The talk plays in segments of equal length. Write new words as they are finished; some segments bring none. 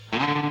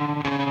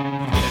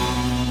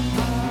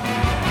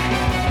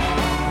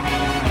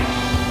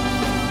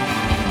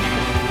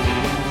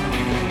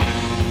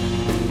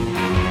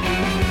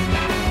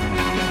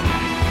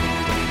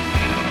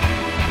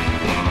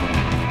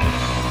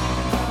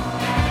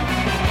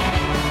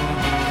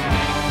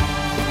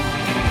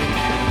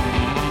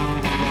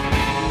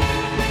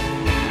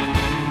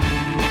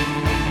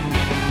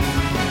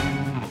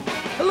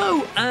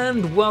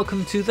and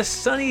welcome to the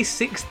Sunny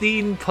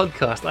 16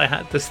 podcast. I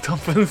had to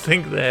stop and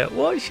think there,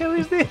 what show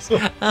is this?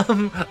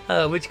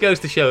 Which goes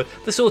to show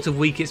the sort of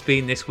week it's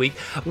been this week.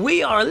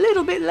 We are a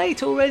little bit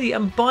late already,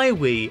 and by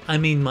we, I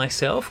mean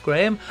myself,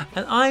 Graham,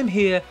 and I'm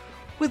here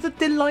with the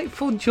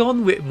delightful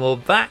John Whitmore,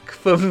 back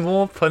for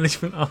more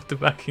punishment after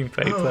backing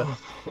paper. Oh,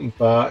 I'm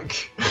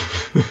back.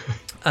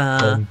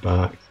 I'm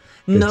back.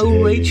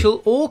 No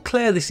Rachel or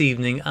Claire this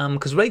evening,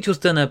 because Rachel's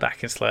done her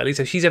back in slightly,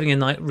 so she's having a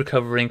night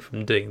recovering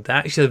from doing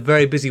that. She's had a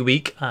very busy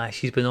week.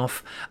 She's been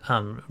off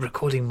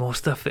recording more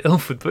stuff for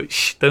Ilford, but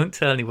shh, don't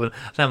tell anyone.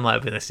 That might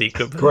have been a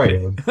secret.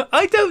 Great.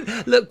 I don't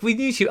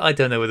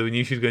know whether we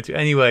knew she was going to.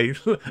 Anyway,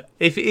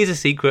 if it is a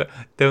secret,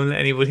 don't let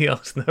anybody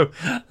else know.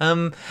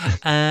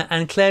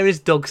 And Claire is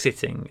dog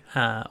sitting,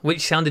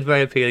 which sounded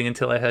very appealing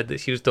until I heard that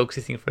she was dog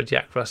sitting for a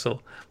Jack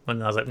Russell.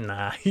 When I was like,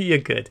 nah, you're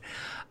good.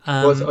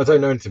 I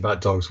don't know anything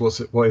about dogs.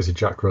 What is a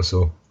Jack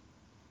Russell?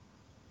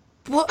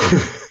 What?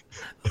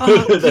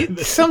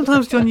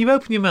 Sometimes, John, you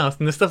open your mouth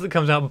and the stuff that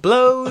comes out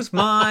blows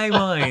my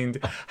mind.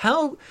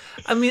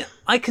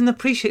 I can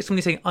appreciate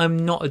somebody saying,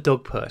 I'm not a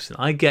dog person.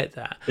 I get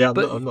that. Yeah,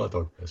 I'm not a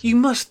dog person. You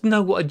must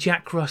know what a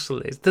Jack Russell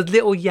is. The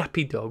little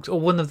yappy dogs,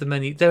 or one of the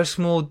many. They're a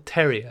small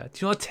terrier. Do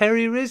you know what a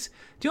terrier is?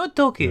 Do you know what a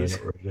dog is?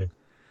 No, not really.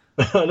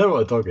 I know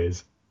what a dog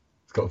is.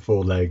 It's got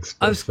 4 legs.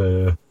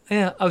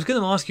 Yeah, I was going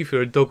to ask you if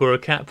you're a dog or a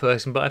cat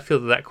person, but I feel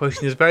that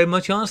question has very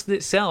much answered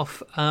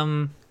itself.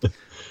 I'm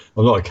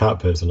not a cat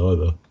person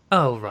either.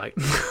 Oh, right.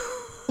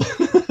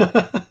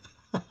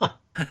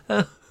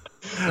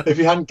 If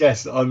you hadn't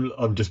guessed,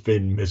 I'm just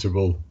being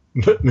miserable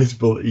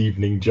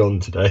evening John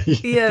today.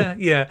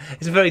 yeah.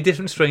 It's a very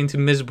different strain to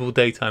miserable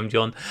daytime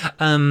John.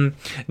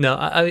 No,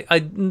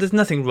 I there's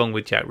nothing wrong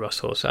with Jack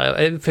Russells.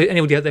 For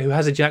anybody out there who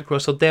has a Jack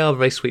Russell, they are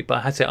very sweet, but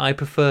I had to say I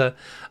prefer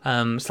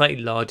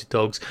slightly larger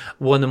dogs.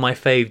 One of my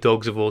fave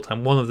dogs of all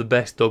time, one of the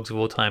best dogs of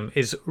all time,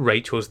 is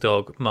Rachel's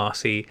dog,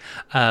 Marcy,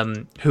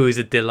 who is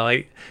a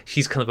delight.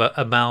 She's kind of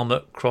a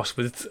Malmut cross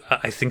with,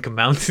 I think, a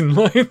mountain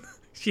lion.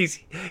 She's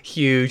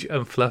huge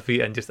and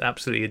fluffy and just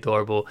absolutely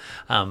adorable.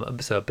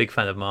 So a big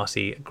fan of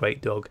Marcy, a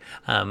great dog,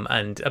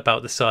 and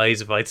about the size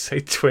of, I'd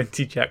say,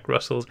 20 Jack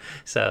Russells.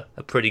 So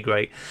pretty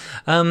great.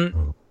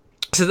 So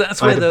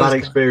that's where I had a bad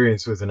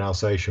experience with an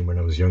Alsatian when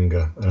I was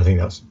younger, and I think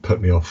that's put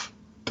me off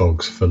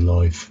dogs for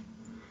life.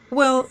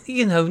 Well,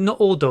 not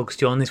all dogs,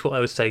 John, is what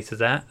I would say to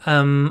that.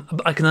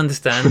 I can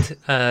understand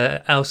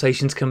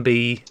Alsatians can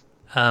be...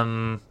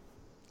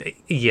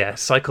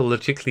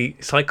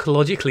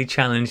 psychologically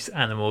challenged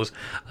animals.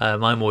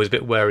 I'm always a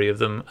bit wary of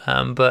them.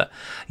 But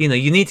you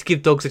need to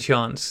give dogs a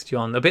chance,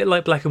 John. A bit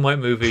like black and white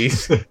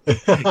movies.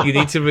 You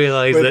need to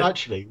realise that.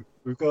 Actually,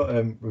 we've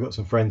got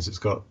some friends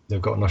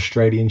they've got an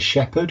Australian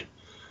Shepherd,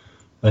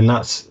 and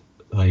that's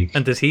like.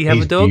 And does he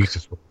have a dog?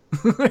 Beautiful.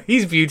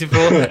 He's beautiful,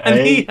 and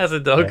he has a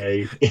dog.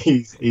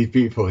 He's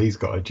beautiful. He's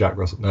got a Jack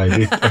Russell. No,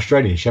 the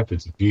Australian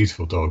Shepherd's a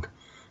beautiful dog.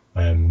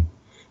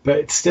 But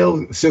it's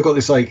still got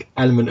this like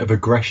element of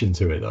aggression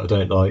to it that I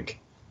don't like.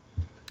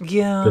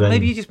 Yeah,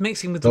 maybe you're just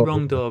mixing with the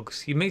wrong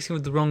dogs. You're mixing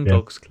with the wrong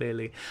dogs,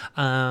 clearly.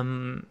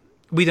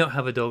 We don't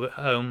have a dog at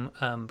home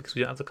because we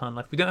don't have the kind of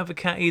life. We don't have a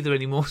cat either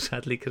anymore,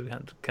 sadly, because we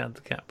had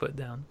the cat put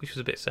down, which was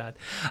a bit sad.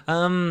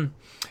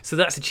 So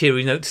that's a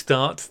cheery note to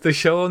start the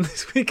show on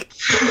this week.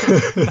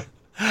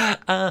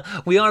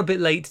 We are a bit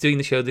late doing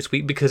the show this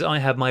week because I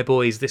have my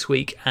boys this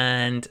week,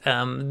 and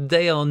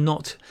they are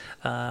not,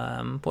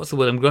 what's the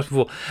word I'm grasping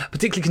for,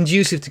 particularly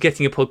conducive to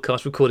getting a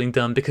podcast recording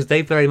done, because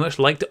they very much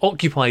like to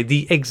occupy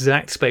the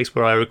exact space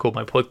where I record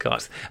my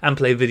podcast and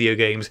play video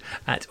games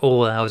at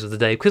all hours of the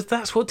day, because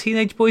that's what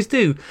teenage boys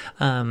do.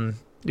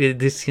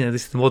 This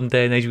is the modern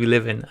day and age we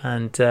live in,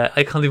 and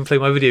I can't even play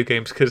my video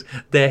games because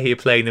they're here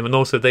playing them, and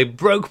also they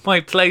broke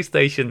my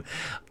PlayStation.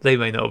 They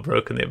may not have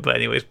broken it, but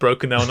anyway, it's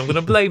broken now, and I'm going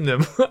to blame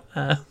them.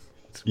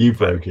 You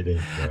broke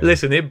it.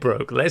 Listen, it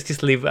broke. Let's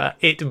just leave it.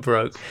 It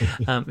broke.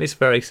 It's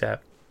very sad.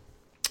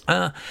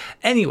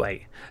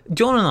 Anyway,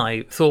 John and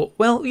I thought,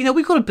 well,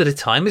 we've got a bit of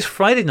time. It's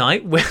Friday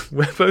night.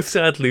 We're both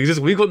sad losers.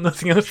 We've got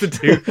nothing else to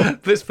do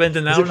but spend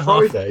an hour and a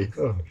half. Friday?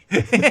 Oh.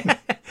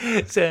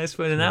 So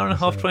spend an hour and a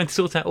half trying to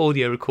sort out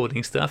audio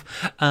recording stuff,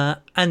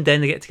 and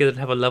then get together and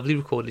have a lovely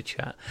recorded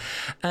chat.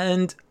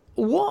 And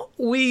what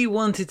we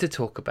wanted to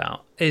talk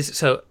about is,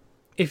 so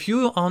if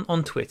you are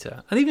on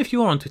Twitter, and even if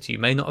you are on Twitter, you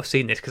may not have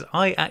seen this because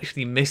I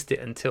actually missed it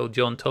until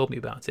John told me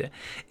about it,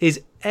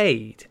 is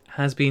Aid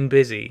has been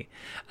busy.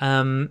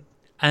 And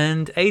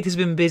Aid has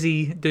been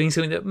busy doing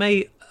something that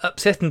may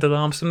upset and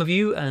alarm some of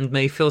you and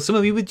may fill some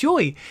of you with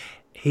joy.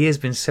 He has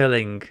been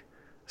selling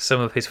some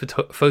of his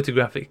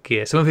photographic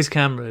gear, some of his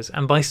cameras,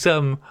 and by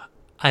some,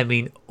 I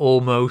mean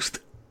almost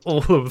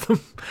all of them.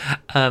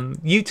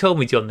 You told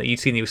me, John, that you'd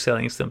seen he was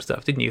selling some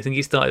stuff, didn't you? I think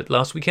he started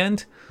last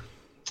weekend.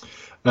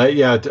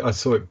 Yeah, I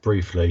saw it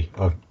briefly.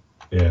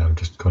 I'm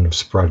just kind of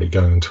sporadically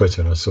going on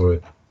Twitter, and I saw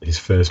his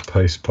first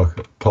post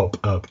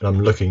pop up, and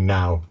I'm looking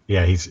now.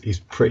 Yeah,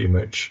 he's pretty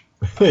much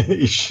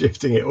He's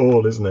shifting it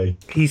all, isn't he?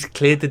 He's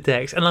cleared the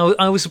decks, and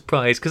I was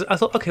surprised because I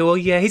thought, okay, well,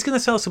 yeah, he's going to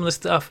sell some of the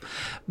stuff,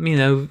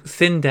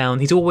 thinned down.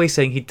 He's always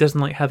saying he doesn't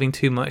like having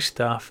too much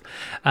stuff,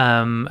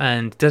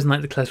 and doesn't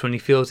like the clutter when he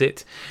feels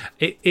it.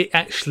 It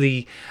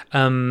actually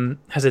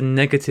has a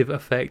negative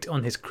effect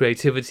on his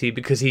creativity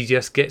because he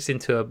just gets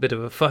into a bit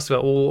of a fuss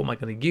about, oh, what am I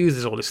going to use?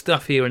 There's all this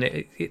stuff here, and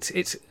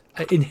it's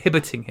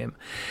inhibiting him.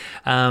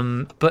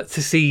 But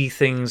to see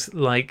things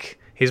like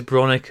his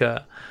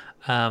Bronica,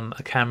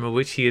 a camera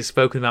which he has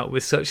spoken about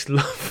with such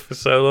love for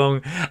so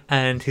long,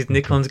 and his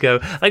Nikons Go,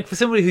 like for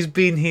somebody who's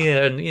been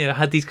here and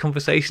had these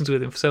conversations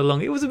with him for so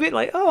long, it was a bit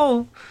like,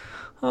 oh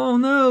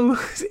no,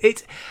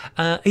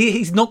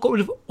 he's not got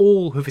rid of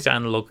all of his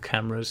analog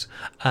cameras,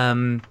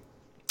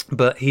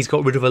 but he's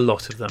got rid of a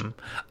lot of them,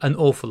 an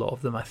awful lot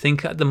of them. I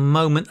think at the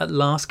moment, at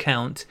last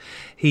count,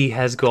 he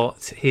has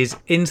got his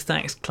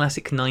Instax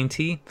Classic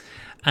 90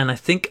 and I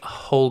think a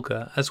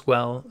Holga as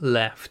well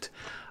left.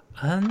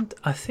 And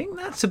I think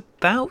that's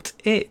about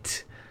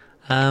it.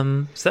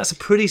 So that's a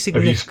pretty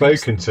significant... Have you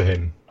spoken to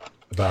him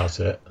about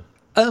it?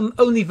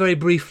 Only very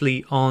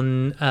briefly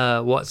on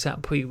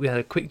WhatsApp. We had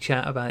a quick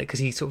chat about it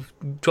because he sort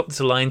of dropped us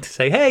a line to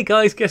say, hey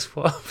guys, guess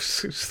what? I've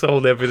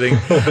sold everything.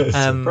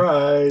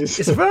 Surprise!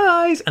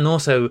 Surprise! And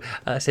also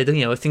said,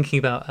 thinking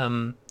about...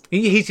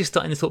 he's just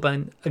starting to thought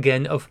about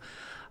again of...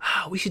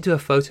 we should do a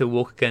photo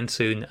walk again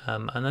soon.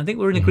 And I think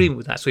we're in agreement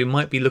with that. So we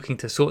might be looking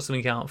to sort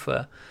something out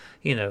for...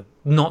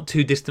 not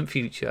too distant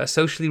future, a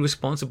socially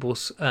responsible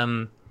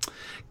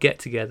get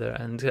together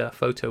and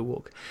photo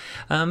walk.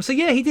 So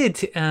yeah, he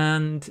did,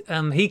 and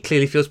he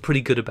clearly feels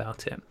pretty good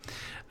about it.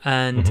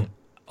 And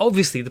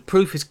obviously, the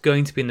proof is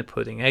going to be in the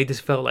pudding. He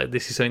just felt like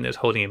this is something that's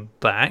holding him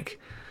back.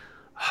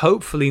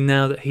 Hopefully,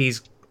 now that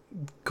he's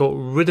got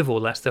rid of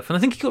all that stuff, and I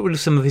think he got rid of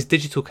some of his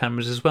digital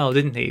cameras as well,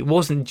 didn't he? It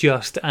wasn't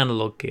just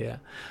analog gear.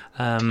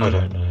 I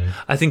don't know.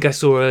 I think I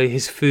saw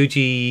his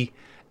Fuji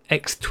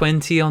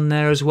X20 on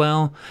there as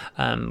well,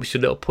 which is a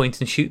little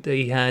point and shoot that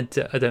he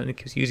had. I don't think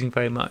he was using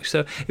very much.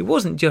 So it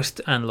wasn't just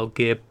analog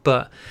gear,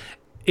 but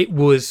it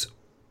was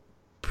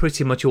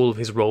pretty much all of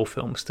his roll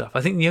film stuff.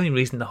 I think the only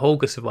reason the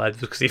Holga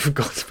survived was because he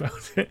forgot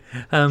about it.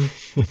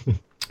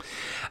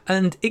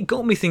 And it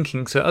got me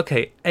thinking, so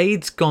okay,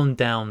 Aid's gone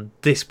down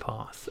this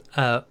path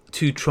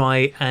to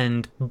try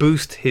and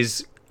boost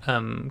his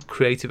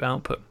creative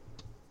output.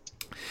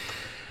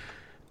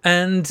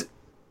 And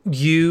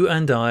you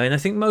and I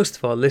think most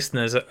of our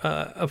listeners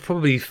are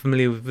probably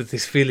familiar with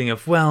this feeling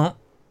of, well,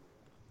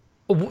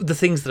 the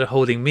things that are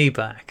holding me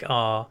back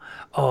are,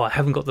 I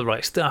haven't got the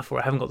right stuff, or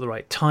I haven't got the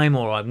right time,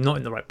 or I'm not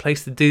in the right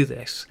place to do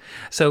this.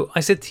 So I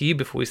said to you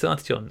before we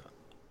started, John,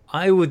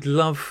 I would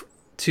love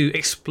to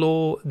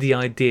explore the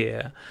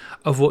idea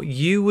of what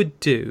you would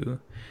do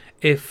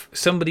if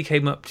somebody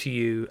came up to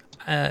you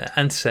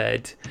and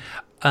said,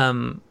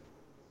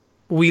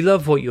 we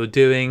love what you're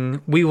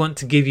doing. We want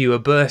to give you a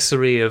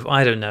bursary of,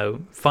 I don't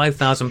know,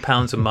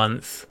 £5,000 a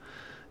month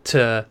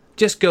to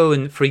just go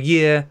and for a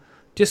year,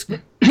 just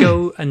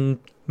go and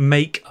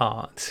make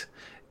art.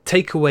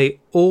 Take away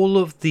all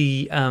of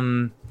the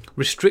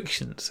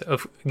restrictions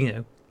of,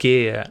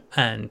 gear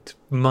and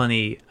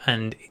money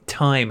and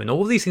time and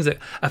all these things that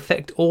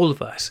affect all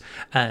of us.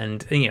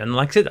 And and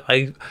like I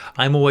said,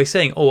 I'm always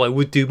saying, I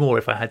would do more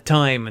if I had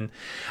time, and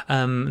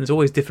there's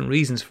always different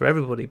reasons for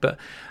everybody, but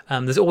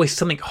there's always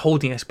something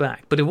holding us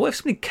back. But what if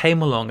somebody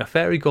came along, a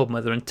fairy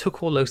godmother, and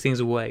took all those things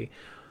away?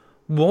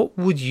 What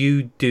would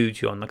you do,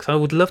 John? Because I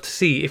would love to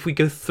see, if we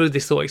go through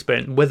this thought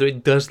experiment, whether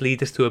it does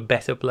lead us to a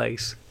better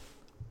place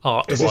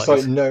art-wise. Is this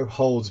like no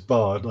holds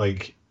barred,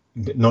 like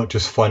not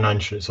just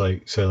financial? It's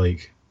like, so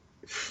like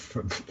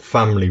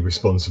family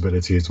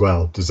responsibility as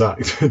well. Does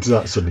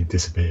that suddenly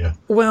disappear?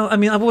 Well, I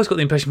mean, I've always got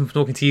the impression from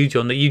talking to you,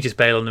 John, that you just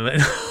bail on them.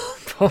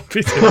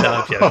 Probably no,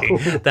 I'm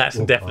joking. That's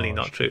definitely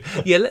not true.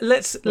 Yeah,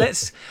 let's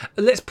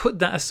put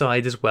that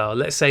aside as well.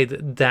 Let's say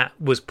that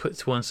was put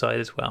to one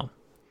side as well.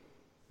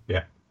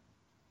 Yeah.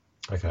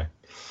 Okay.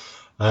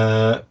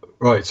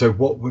 Right. So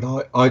what would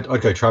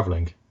I'd go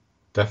traveling,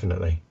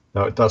 definitely.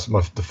 Now that's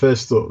the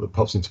first thought that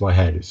pops into my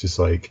head. It's just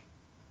like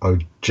I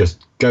would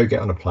just go get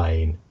on a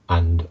plane.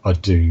 And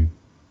I'd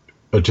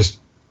just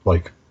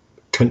like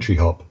country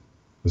hop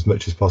as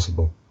much as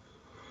possible,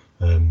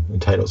 and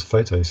take lots of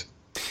photos.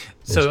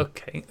 So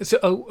okay,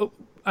 so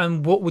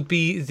and what would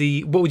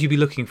you be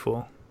looking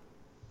for?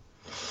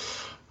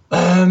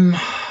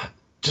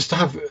 Just to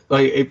have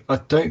I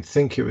don't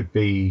think it would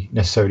be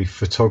necessarily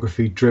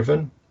photography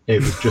driven.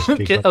 It would just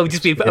be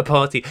just be a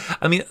party.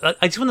 I mean,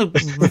 I just want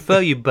to refer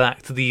you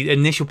back to the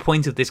initial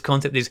point of this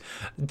concept is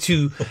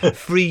to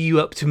free you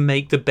up to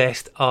make the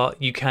best art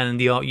you can and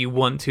the art you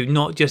want to,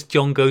 not just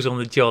John goes on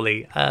the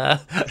jolly. I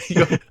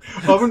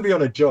wouldn't be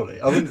on a jolly.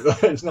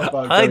 It's not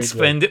about I'd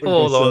spend it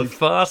all on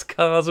fast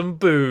cars and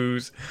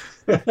booze.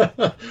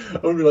 I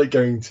wouldn't be like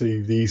going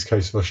to the east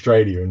coast of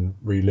Australia and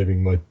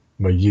reliving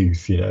my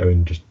youth,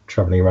 and just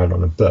travelling around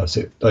on a bus.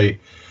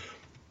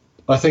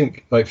 I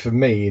think, like, for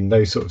me, in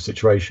those sort of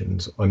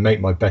situations, I make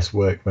my best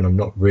work when I'm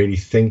not really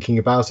thinking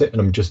about it and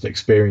I'm just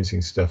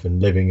experiencing stuff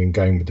and living and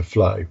going with the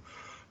flow.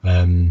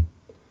 And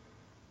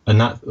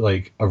that,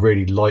 like, I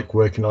really like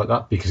working like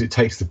that because it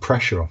takes the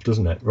pressure off,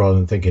 doesn't it? Rather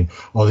than thinking,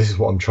 oh, this is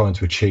what I'm trying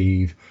to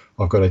achieve,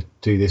 I've got to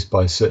do this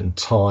by a certain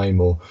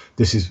time, or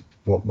this is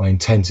what my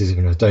intent is. If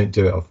I don't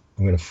do it, I'm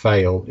going to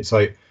fail. It's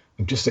like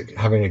I'm just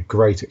having a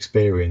great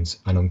experience,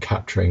 and I'm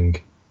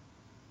capturing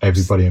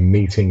everybody I'm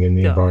meeting in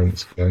the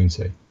environments I'm going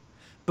to.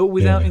 But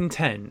without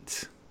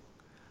intent.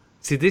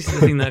 See, this is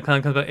the thing that kind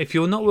of comes back. If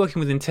you're not working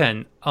with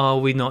intent, are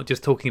we not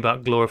just talking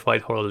about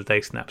glorified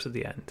holiday snaps at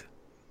the end?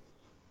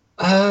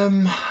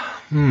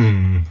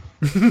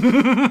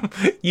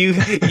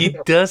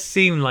 You does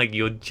seem like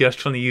you're just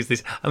trying to use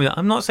this. I mean,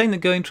 I'm not saying that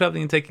going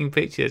traveling and taking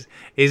pictures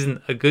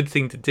isn't a good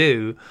thing to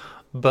do,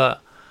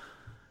 but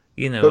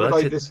But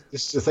like this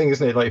is the thing,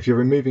 isn't it? Like, if you're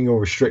removing all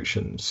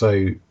restrictions,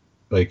 so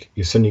like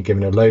you're suddenly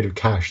given a load of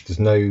cash.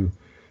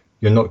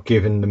 You're not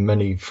given the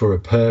money for a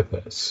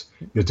purpose.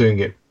 You're doing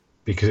it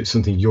because it's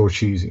something you're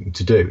choosing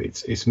to do.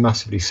 It's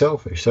massively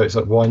selfish. So it's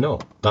like, why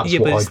not? That's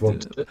what I'd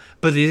want to do.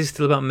 But it is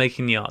still about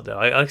making the art, though.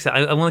 Like I said,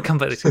 I want to come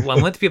back to this. I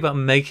want it to be about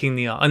making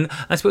the art. And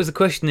I suppose the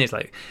question is,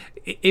 like,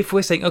 if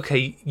we're saying,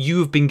 okay, you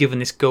have been given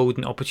this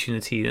golden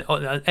opportunity,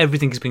 and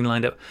everything is being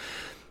lined up,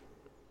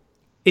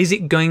 is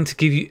it going to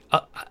give you...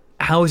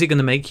 how is it going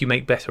to make you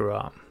make better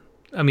art?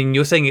 I mean,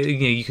 you're saying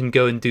you can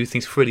go and do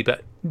things freely,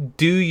 but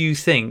do you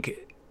think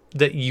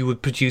that you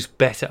would produce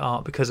better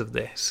art because of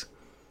this?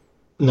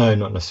 No,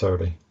 not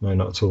necessarily. No,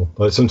 not at all.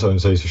 Like,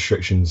 sometimes those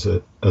restrictions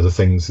are the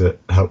things that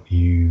help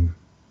you,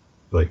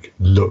 like,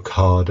 look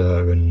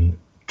harder and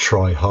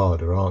try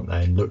harder, aren't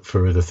they? And look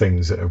for other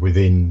things that are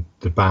within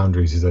the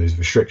boundaries of those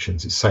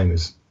restrictions. It's the same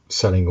as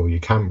selling all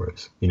your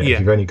cameras. If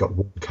you've only got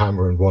one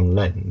camera and one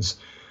lens,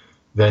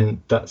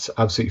 then that's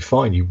absolutely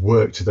fine. You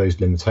work to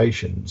those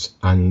limitations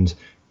and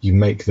you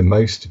make the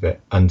most of it.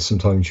 And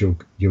sometimes you'll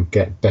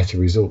get better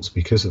results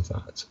because of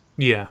that.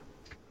 Yeah.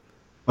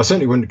 I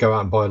certainly wouldn't go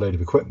out and buy a load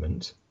of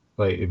equipment.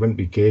 Like, it wouldn't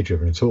be gear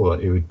driven at all.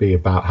 Like, it would be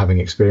about having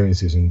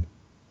experiences and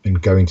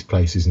going to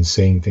places and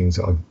seeing things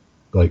that I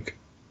like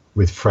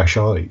with fresh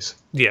eyes.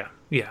 Yeah.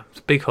 It's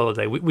a big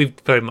holiday. We've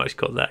very much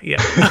got that. Yeah.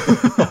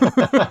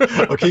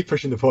 I'll keep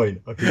pushing the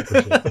point.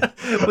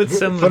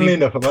 Funnily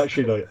enough,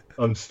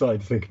 I'm starting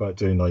to think about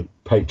doing like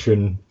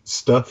Patreon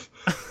stuff,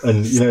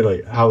 and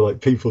like how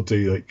like people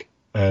do like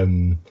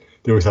they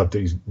always have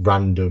these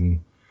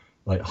random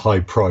like high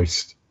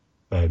priced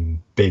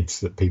bids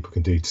that people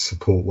can do to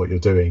support what you're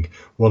doing.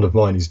 One of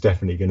mine is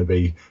definitely going to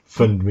be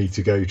fund me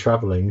to go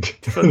travelling.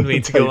 Fund me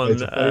to go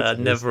on a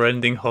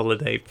never-ending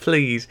holiday,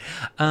 please.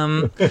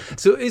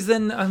 So is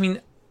then, I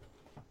mean,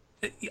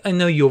 I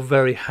know you're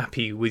very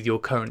happy with your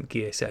current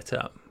gear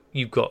setup.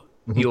 You've got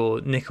your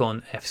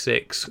Nikon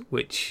F6,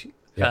 which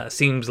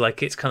seems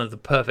like it's kind of the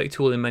perfect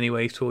tool in many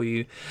ways for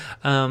you.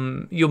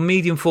 Your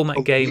medium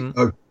format game...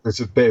 there's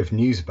a bit of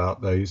news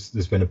about those.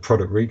 There's been a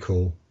product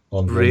recall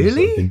on them.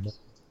 Really?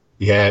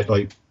 Yeah,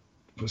 like,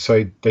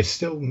 so they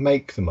still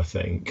make them, I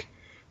think,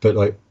 but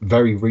like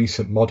very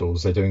recent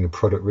models, they're doing a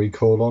product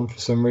recall on for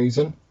some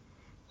reason.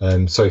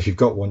 So if you've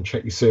got one,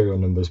 check your serial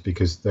numbers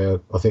because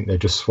I think they're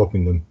just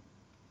swapping them.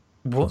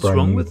 What's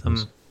wrong with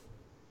them?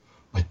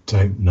 I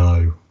don't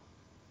know.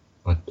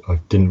 I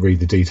didn't read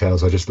the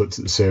details. I just looked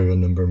at the serial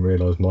number and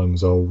realised mine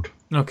was old.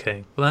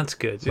 Okay, well that's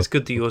good. It's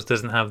good that yours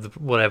doesn't have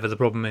whatever the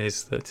problem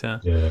is. That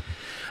yeah.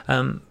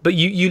 But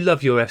you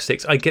love your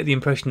F6. I get the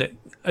impression that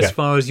as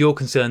far as you're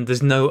concerned,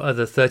 there's no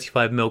other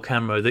 35mm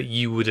camera that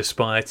you would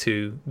aspire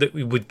to that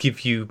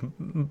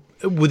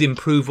would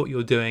improve what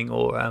you're doing,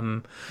 or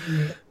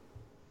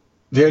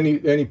The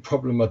only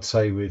problem I'd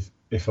say with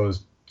if I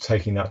was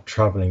taking that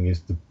travelling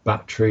is the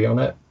battery on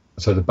it.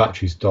 So the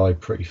batteries die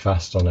pretty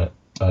fast on it.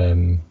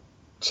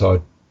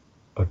 So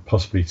I'd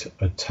possibly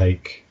I'd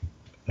take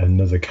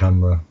another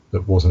camera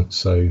that wasn't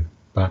so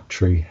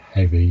battery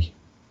heavy.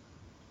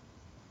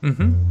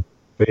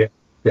 But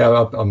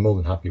I'm more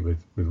than happy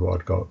with what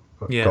I've got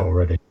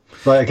already.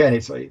 But again,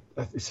 it's like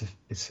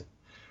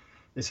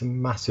it's a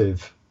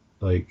massive,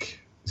 like,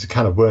 it's a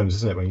can of worms,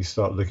 isn't it? When you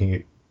start looking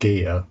at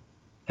gear,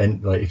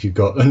 and like if you've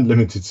got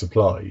unlimited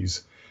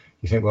supplies,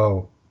 you think,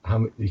 well,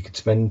 you could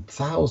spend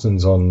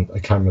thousands on a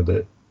camera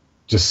that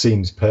just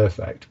seems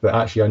perfect, but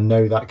actually I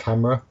know that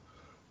camera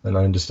and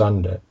I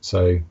understand it,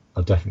 so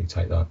I'll definitely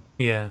take that.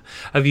 Yeah.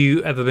 Have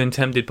you ever been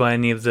tempted by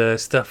any of the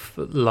stuff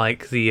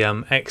like the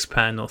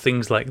X-Pan or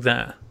things like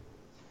that?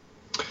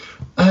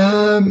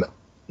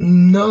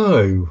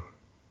 No,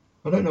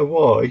 I don't know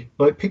why.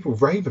 Like, people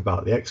rave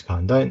about the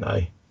X-Pan, don't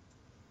they?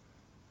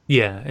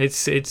 Yeah,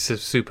 it's a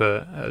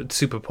super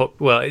it's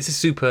a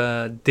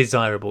super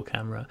desirable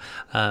camera.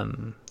 I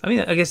mean,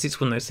 I guess it's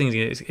one of those things.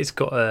 It's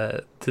got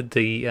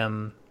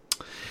the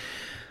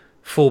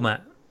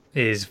format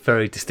is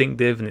very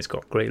distinctive, and it's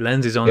got great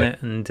lenses on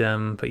it.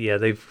 And but yeah,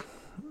 they've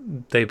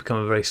become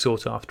a very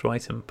sought after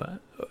item. But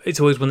it's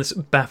always one that's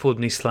baffled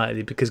me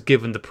slightly because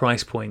given the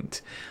price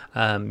point,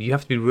 you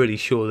have to be really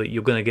sure that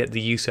you're going to get the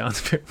use out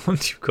of it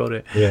once you've got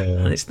it. Yeah,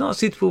 and it's not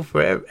suitable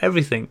for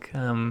everything.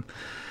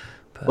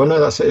 Well,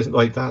 no, that's it.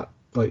 Like that.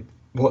 Like,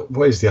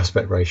 what is the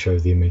aspect ratio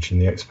of the image in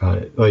the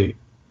X-Pan? Like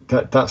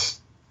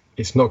that's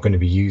it's not going to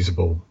be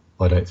usable,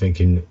 I don't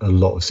think, in a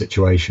lot of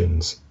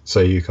situations. So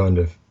you kind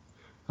of,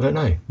 I don't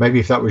know, maybe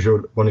if that was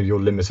one of your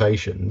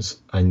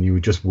limitations and you were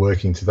just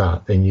working to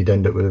that, then you'd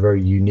end up with a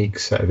very unique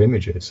set of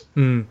images.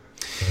 No.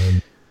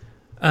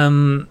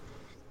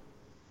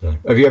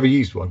 Have you ever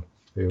used one?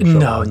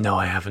 No,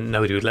 I haven't.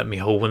 Nobody would let me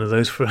hold one of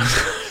those for a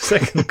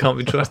second. Can't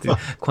be trusted,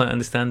 quite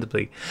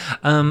understandably.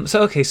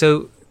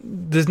 So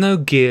there's no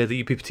gear that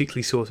you'd be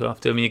particularly sought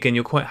after. I mean, again,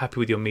 you're quite happy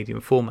with your medium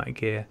format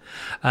gear,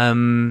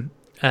 and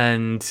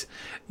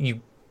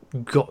you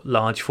got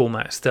large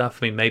format stuff.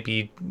 I mean,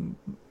 maybe,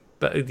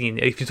 but if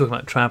you're talking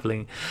about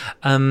traveling,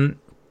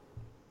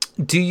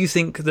 do you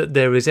think that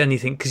there is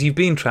anything, because you've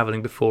been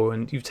traveling before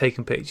and you've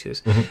taken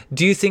pictures?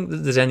 Do you think that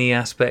there's any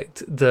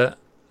aspect that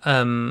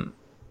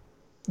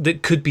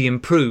that could be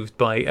improved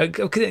by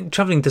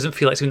traveling? Doesn't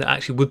feel like something that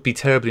actually would be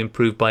terribly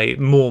improved by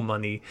more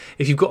money.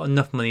 If you've got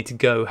enough money to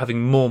go,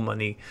 having more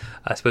money,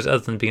 I suppose,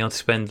 other than being able to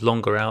spend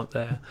longer out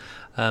there,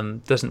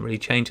 doesn't really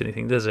change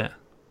anything, does it?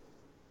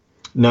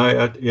 No,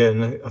 I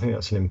think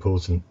that's an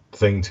important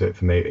thing to it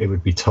for me. It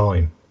would be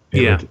time.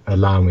 It would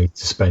allow me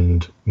to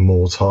spend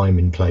more time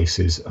in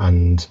places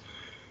and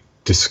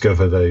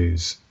discover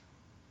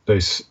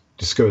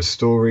discover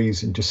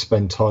stories and just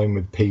spend time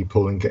with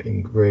people and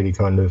getting really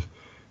kind of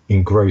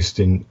engrossed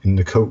in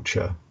the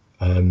culture.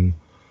 And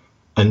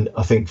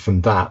I think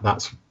from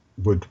that's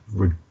would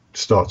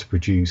start to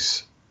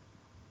produce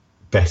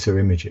better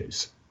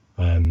images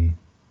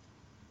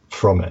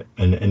from it.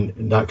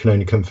 And that can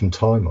only come from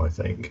time, I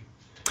think.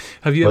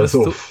 Have you ever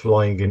thought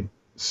flying in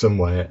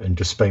somewhere and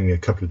just spending a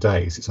couple of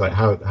days? It's like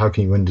how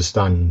can you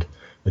understand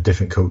a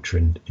different culture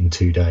in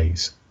 2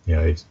 days?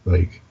 It's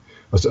like,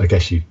 I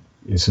guess you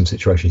in some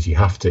situations you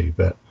have to,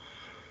 but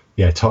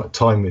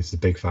time is the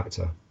big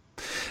factor.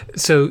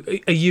 So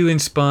are you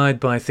inspired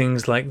by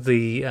things like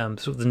the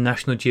sort of the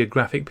National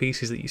Geographic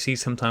pieces that you see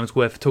sometimes,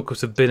 where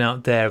photographers have been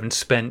out there and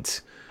spent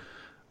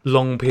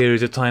long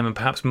periods of time and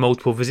perhaps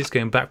multiple visits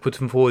going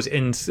backwards and forwards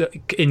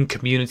in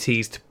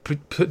communities to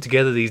put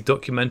together these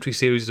documentary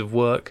series of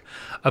work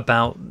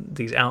about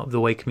these out of the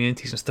way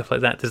communities and stuff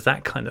like that? Does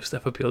that kind of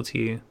stuff appeal to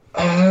you?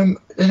 I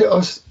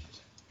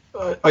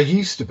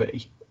used to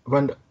be,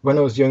 when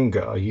I was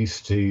younger, I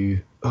used to,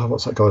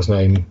 what's that guy's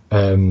name?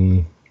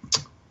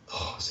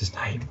 What's his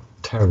name?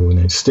 Terrible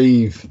name.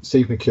 Steve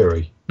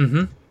McCurry.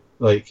 Mm-hmm.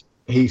 Like,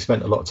 he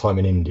spent a lot of time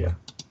in India,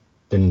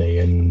 didn't he?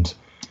 And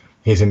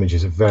his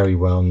images are very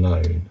well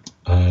known.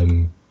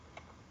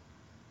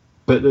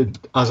 But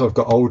as I've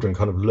got older and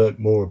kind of learnt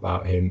more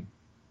about him,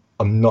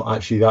 I'm not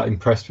actually that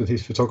impressed with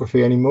his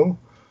photography anymore.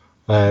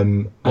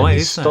 And Why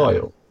his is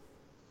style,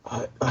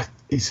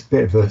 he's a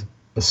bit of a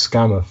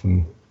scammer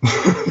from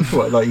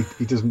like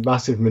he does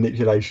massive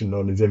manipulation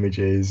on his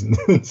images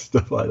and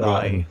stuff like that.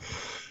 Right. And,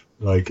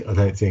 like, I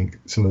don't think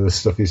some of the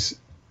stuff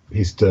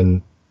he's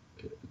done,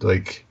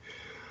 like,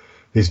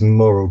 his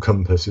moral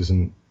compass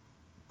isn't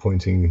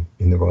pointing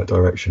in the right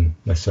direction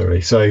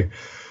necessarily. So,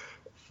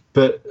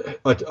 but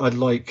I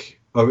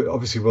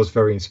obviously was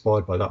very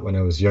inspired by that when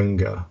I was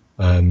younger,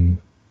 and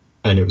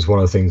it was one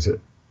of the things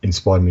that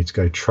inspired me to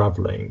go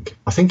traveling.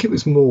 I think it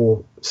was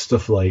more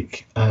stuff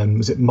like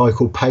was it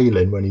Michael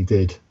Palin when he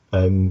did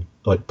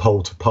like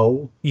Pole to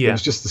Pole? Yeah, it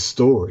was just the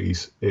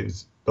stories. It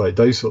was like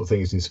those sort of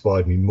things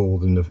inspired me more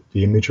than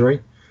the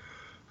imagery.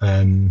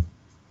 But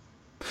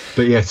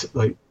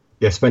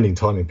spending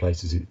time in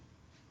places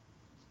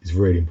is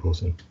really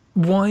important.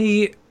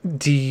 Why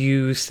do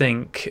you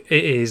think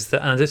it is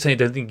that, and I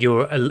don't think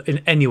you're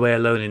in any way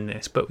alone in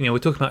this, but we're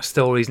talking about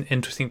stories and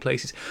interesting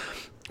places.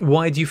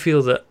 Why do you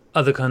feel that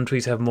other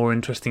countries have more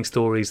interesting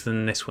stories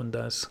than this one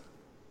does?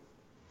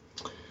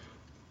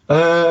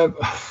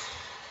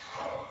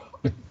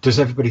 Does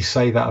everybody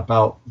say that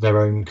about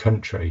their own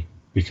country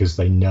because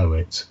they know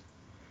it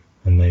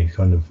and they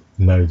kind of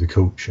know the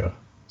culture?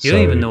 You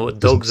don't even know what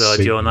dogs are,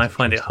 John. I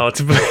find it hard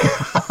to believe.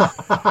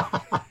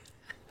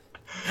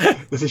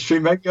 This is true.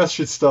 Maybe I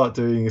should start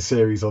doing a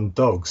series on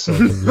dogs so I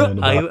can learn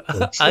about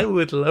dogs. I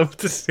would love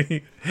to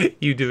see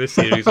you do a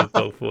series of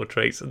dog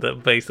portraits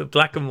that based on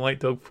black and white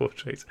dog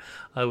portraits.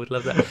 I would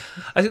love that.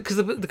 Because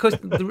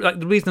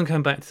the reason I'm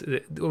coming back to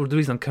it, or the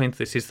reason I'm coming to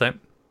this, is that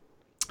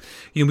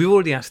we've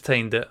already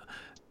ascertained that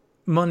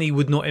money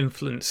would not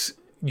influence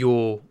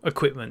your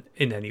equipment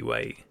in any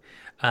way,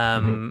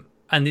 and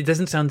it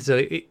doesn't sound as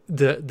though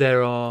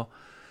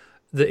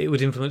that it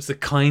would influence the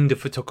kind of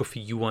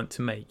photography you want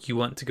to make. You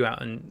want to go out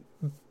and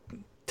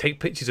take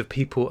pictures of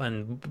people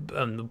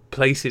and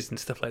places and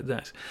stuff like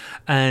that,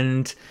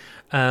 and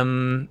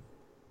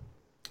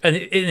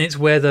it's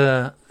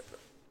whether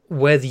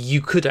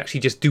you could actually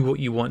just do what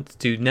you want to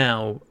do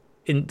now.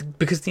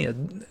 Because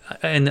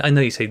and I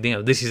know you say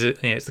this is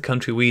it's the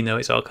country we know,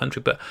 it's our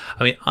country, but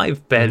I mean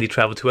I've barely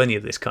travelled to any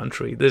of this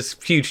country. There's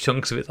huge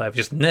chunks of it that I've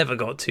just never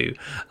got to.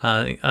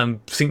 I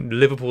think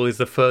Liverpool is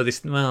the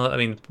furthest. Well, I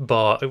mean,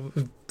 bar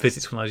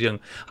visits when I was young.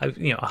 I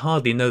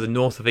hardly know the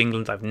north of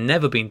England. I've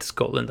never been to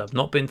Scotland. I've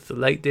not been to the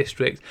Lake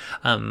District.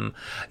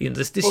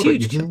 There's this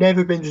huge. You've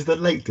never been to the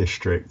Lake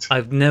District?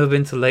 I've never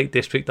been to the Lake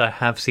District. I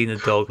have seen a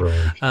dog.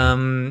 But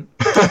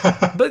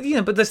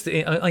that's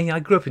I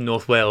grew up in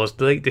North Wales.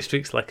 The Lake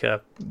District's like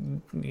a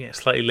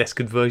slightly less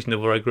good version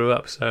of where I grew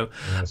up. So,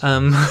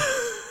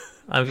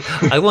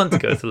 I want to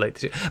go to the Lake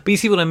District. But you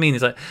see what I mean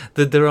is like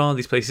there are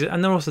these places,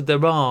 and there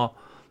are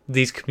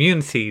these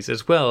communities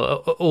as well,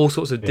 all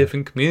sorts of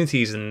different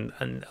communities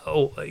and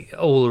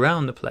all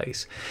around the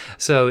place.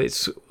 So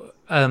it's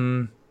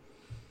like,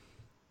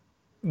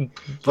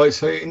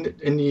 so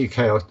in the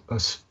UK, I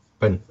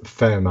spent a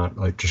fair amount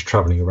like just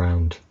travelling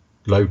around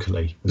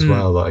locally as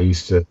well. Like I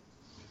used to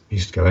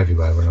go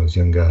everywhere when I was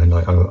younger,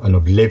 and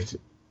I've lived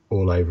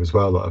all over as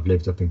well. Like I've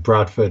lived up in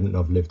Bradford, and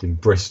I've lived in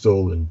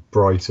Bristol and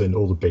Brighton,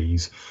 all the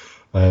Bs.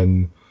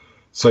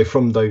 So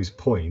from those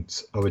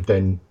points, I would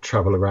then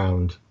travel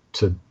around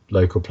to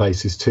local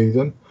places to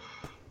them.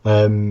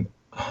 I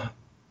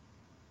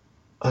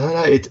don't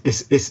know.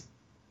 It's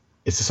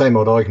the same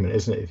old argument,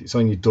 isn't it? If it's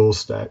on your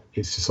doorstep,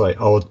 it's just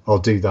like, I'll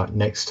do that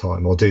next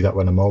time. I'll do that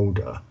when I'm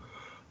older.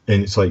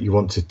 And it's like you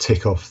want to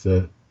tick off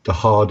the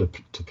harder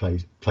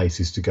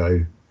places to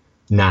go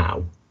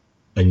now,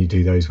 and you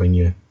do those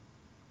when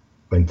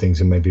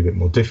things are maybe a bit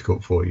more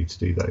difficult for you to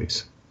do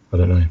those. I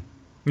don't know.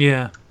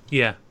 Yeah.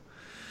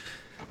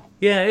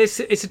 It's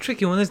a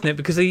tricky one, isn't it?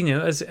 Because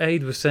as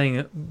Aid was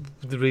saying,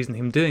 the reason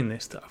him doing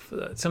this stuff,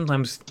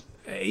 sometimes,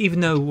 even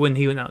though when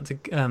he went out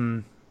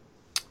to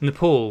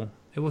Nepal,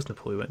 it was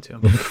Nepal he went to.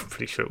 I'm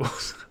pretty sure it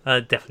was.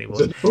 Definitely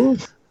was. Nepal?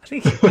 I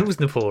think it was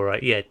Nepal,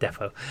 right? Yeah,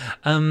 defo.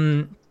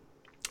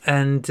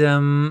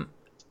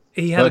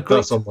 He had a great.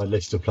 That's on my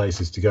list of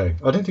places to go.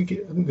 I didn't think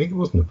it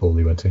was Nepal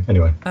he went to.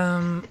 Anyway.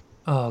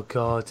 Oh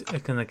God,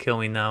 it's gonna kill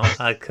me now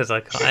because I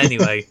can't.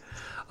 Anyway,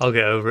 I'll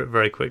get over it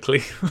very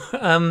quickly.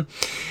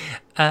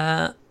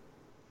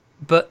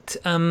 But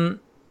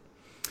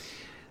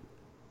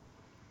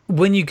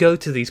when you go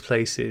to these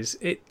places,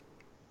 it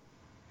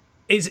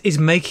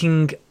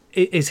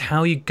is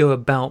how you go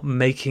about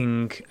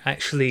making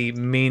actually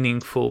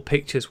meaningful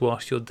pictures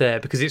whilst you're there,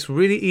 because it's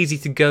really easy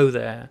to go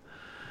there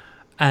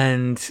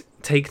and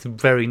take the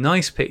very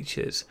nice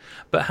pictures,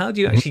 but how do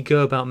you actually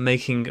go about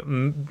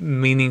making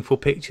meaningful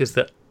pictures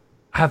that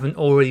haven't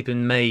already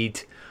been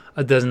made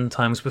a dozen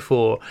times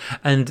before?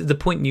 And the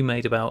point you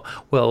made about,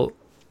 well,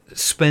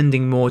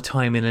 spending more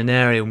time in an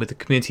area with the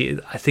community,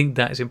 I think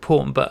that is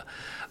important, but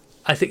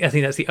I think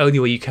that's the only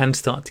way you can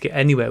start to get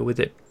anywhere with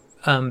it,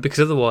 because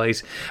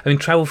otherwise, I mean,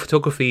 travel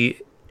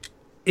photography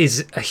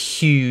is a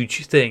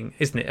huge thing,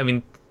 isn't it? I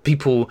mean,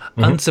 people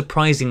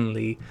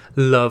unsurprisingly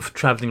love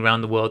traveling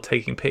around the world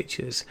taking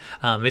pictures.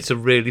 It's a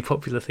really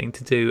popular thing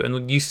to do,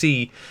 and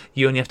you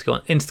only have to go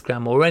on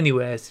Instagram or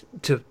anywhere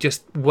to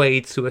just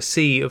wade through a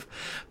sea of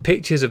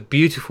pictures of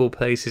beautiful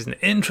places and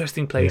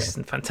interesting places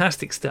and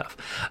fantastic stuff,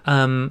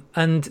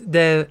 and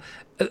they're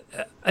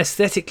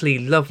aesthetically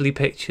lovely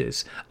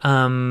pictures,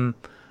 but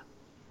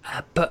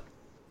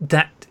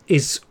that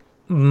is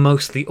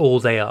mostly all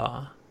they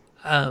are.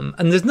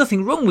 And there's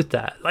nothing wrong with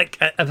that. Like,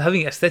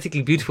 having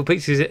aesthetically beautiful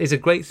pictures is a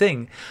great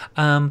thing.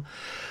 But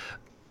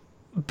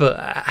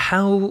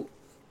how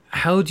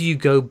do you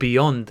go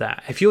beyond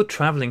that? If you're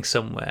traveling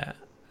somewhere,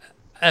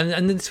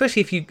 and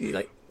especially if you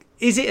like,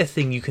 is it a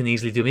thing you can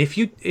easily do? I mean,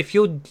 if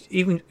you're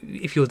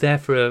there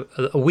for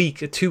a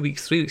week, 2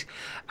 weeks, 3 weeks,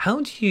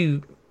 how do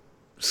you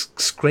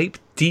scrape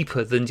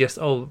deeper than just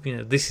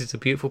this is a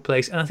beautiful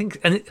place? And I think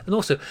and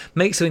also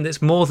make something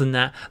that's more than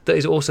that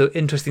is also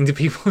interesting to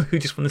people who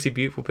just want to see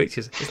beautiful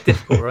pictures. It's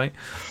difficult, right?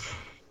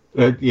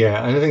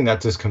 Yeah, and I think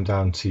that does come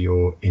down to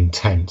your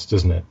intent,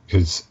 doesn't it?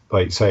 Because,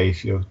 like, say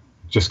if you're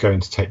just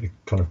going to take the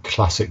kind of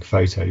classic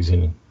photos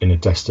in a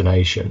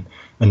destination,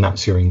 and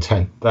that's your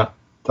intent,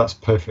 that's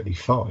perfectly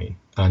fine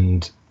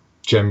and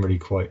generally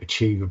quite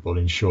achievable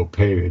in short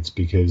periods,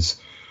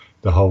 because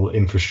the whole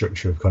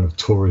infrastructure of kind of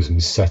tourism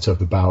is set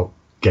up about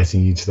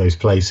getting you to those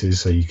places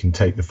so you can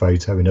take the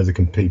photo and other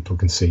people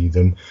can see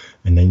them,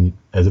 and then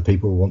other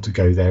people want to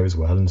go there as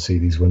well and see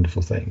these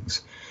wonderful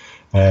things.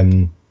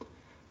 But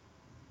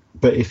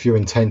if your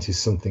intent is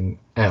something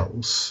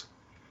else,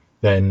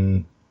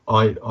 then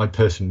I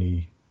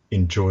personally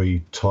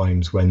enjoy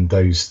times when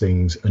those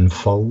things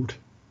unfold,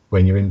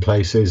 when you're in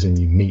places and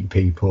you meet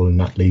people and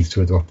that leads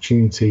to other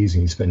opportunities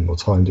and you spend more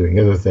time doing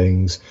other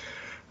things.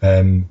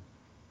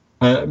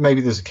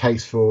 Maybe there's a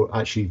case for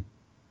actually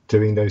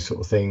doing those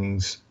sort of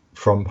things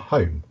from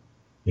home,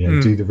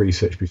 do the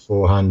research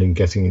beforehand and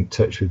getting in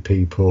touch with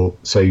people,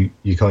 so you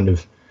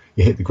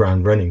hit the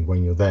ground running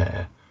when you're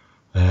there.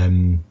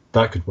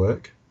 That could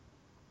work,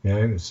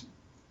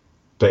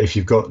 but if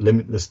you've got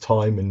limitless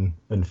time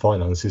and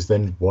finances,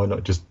 then why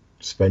not just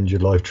spend your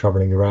life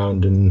traveling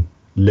around and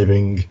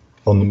living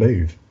on the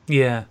move?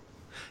 Yeah.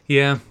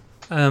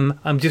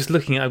 I'm just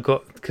looking. I've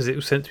got, because it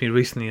was sent to me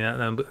recently.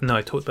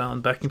 I talked about it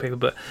on backing paper,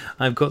 but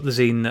I've got the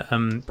zine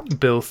that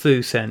Bill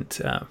Thu sent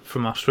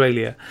from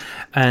Australia,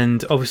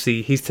 and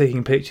obviously he's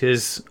taking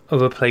pictures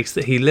of a place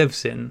that he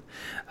lives in,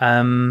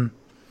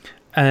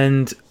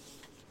 and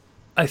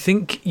I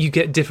think you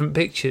get different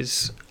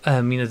pictures.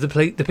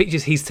 The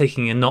pictures he's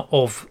taking are not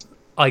of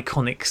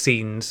iconic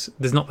scenes.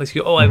 There's not place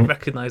you go, I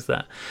recognise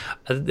that.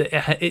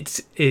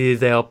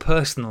 They are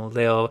personal.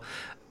 They are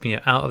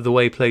out of the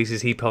way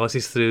places he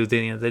passes through.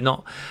 They're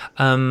not,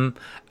 and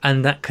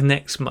that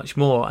connects much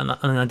more. And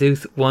I do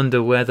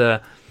wonder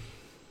whether,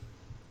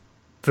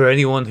 for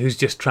anyone who's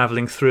just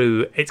travelling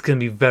through, it's going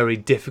to be very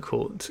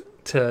difficult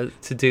to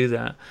do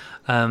that.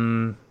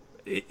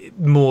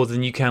 More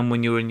than you can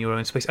when you're in your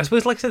own space. I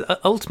suppose, like I said,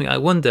 ultimately, I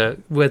wonder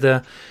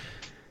whether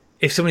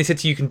if somebody said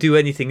to you, you can do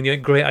anything, and you're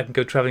like, great, I can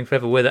go travelling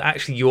forever, whether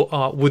actually your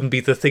art wouldn't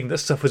be the thing that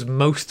suffers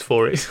most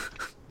for it.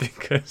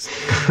 because,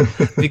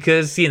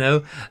 as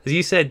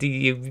you said,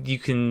 you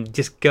can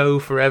just go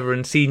forever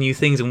and see new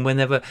things, and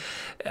whenever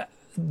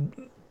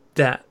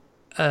that...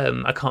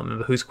 I can't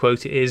remember whose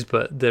quote it is,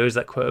 but there is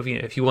that quote of,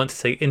 if you want to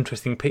take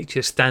interesting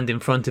pictures, stand in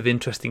front of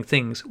interesting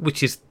things,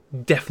 which is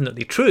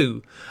definitely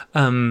true.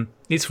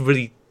 It's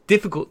really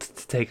difficult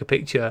to take a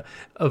picture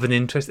of an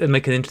interest and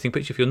make an interesting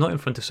picture if you're not in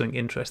front of something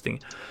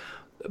interesting.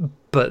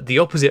 But the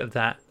opposite of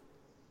that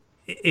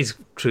is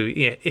true.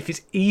 If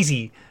it's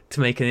easy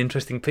to make an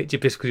interesting picture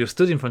just because you're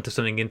stood in front of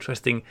something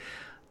interesting,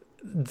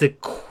 the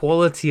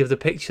quality of the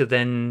picture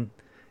then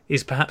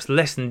is perhaps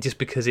lessened just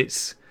because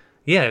it's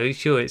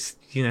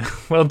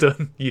well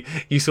done.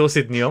 You saw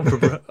Sydney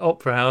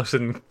Opera House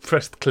and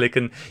pressed click,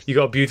 and you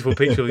got a beautiful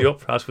picture of the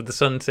Opera House with the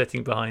sun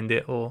setting behind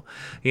it, or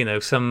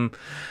some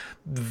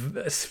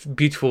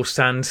beautiful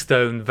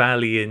sandstone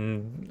valley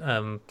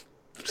in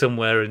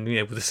somewhere, and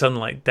with the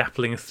sunlight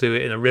dappling through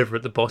it in a river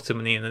at the bottom,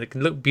 and it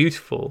can look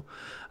beautiful,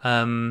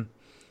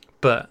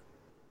 but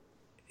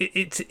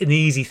it's an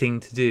easy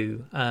thing to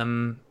do.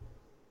 And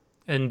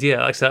like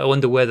I said, I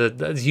wonder whether,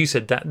 as you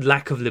said, that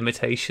lack of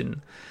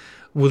limitation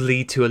will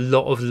lead to a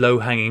lot of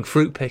low-hanging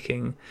fruit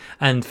picking,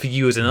 and for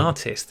you as an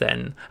artist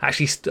then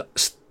actually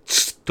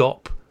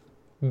stop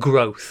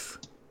growth.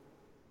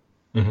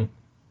 Yeah,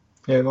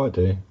 it might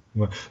do.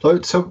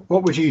 So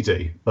what would you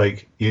do?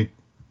 It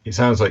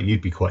sounds like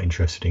you'd be quite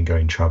interested in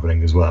going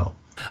travelling as well.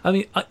 I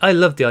mean, I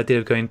love the idea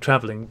of going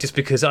travelling just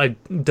because I've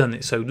done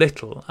it so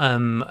little.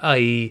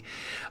 I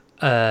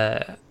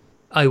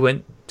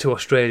went to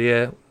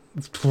Australia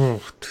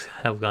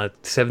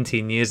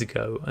 17 years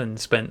ago and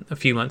spent a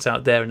few months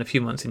out there and a few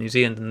months in New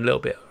Zealand and a little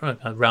bit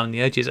around the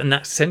edges, and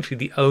that's essentially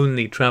the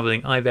only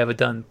travelling I've ever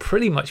done,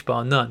 pretty much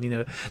bar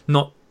none.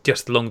 Not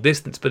just long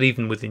distance, but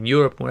even within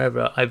Europe,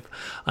 wherever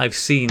I've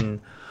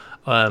seen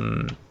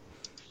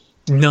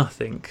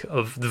nothing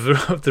of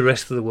the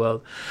rest of the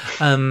world.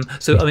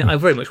 So I mean, I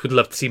very much would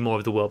love to see more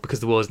of the world, because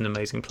the world is an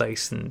amazing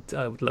place, and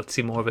I would love to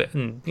see more of it.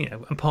 And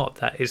and part of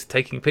that is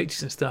taking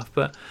pictures and stuff.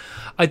 But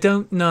I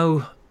don't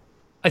know.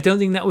 I don't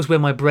think that was where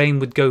my brain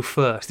would go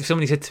first. If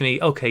somebody said to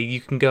me, "Okay, you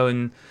can go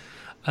and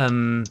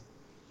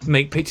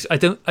make pictures," I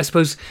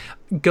suppose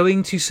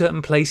going to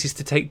certain places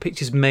to take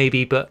pictures,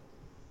 maybe, but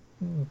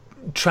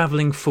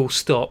traveling full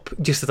stop,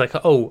 just as like,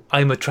 oh,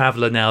 I'm a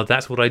traveler now,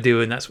 that's what I do,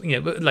 and that's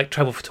like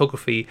travel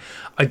photography,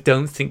 I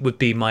don't think would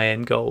be my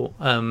end goal.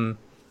 It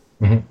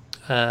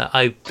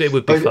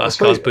would be fast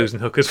cars, booze,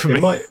 and hookers for me.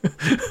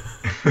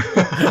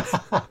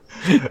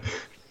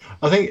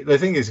 I think the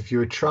thing is, if you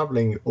were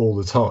traveling all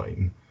the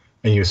time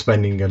and you're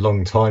spending a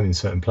long time in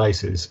certain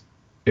places,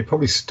 it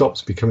probably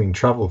stops becoming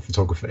travel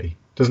photography,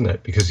 doesn't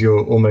it? Because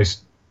you're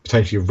almost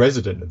potentially a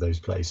resident of those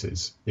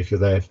places. If you're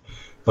there,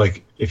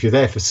 if you're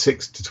there for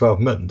 6 to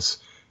 12 months,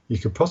 you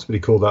could possibly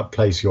call that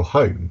place your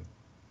home.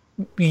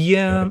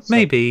 Yeah,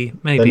 maybe.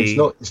 Then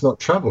it's not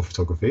travel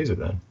photography, is it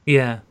then?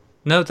 Yeah.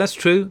 No, that's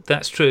true.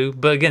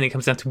 But again, it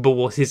comes down to, but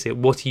what is it?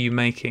 What are you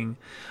making?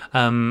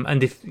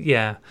 And if,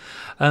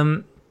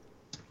 I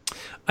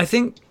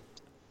think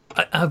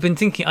I've been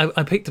thinking,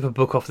 I picked up a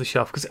book off the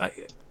shelf because I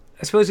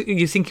suppose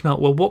you're thinking about,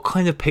 well, what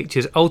kind of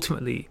pictures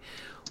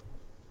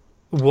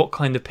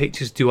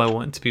do I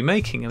want to be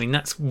making? I mean,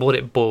 that's what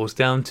it boils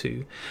down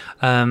to.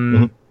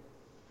 And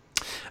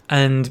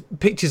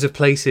pictures of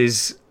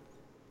places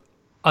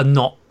are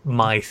not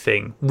my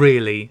thing,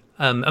 really.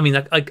 I mean,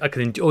 I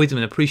can enjoy them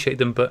and appreciate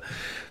them, but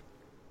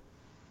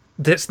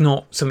that's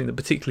not something that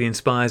particularly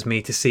inspires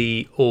me to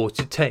see or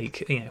to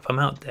take. If I'm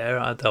out there,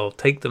 I'll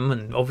take them,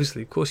 and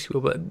obviously, of course, you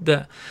will.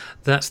 But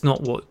that's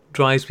not what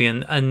drives me,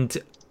 and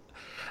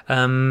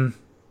I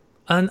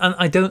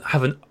don't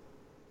have a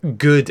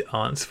good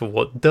answer for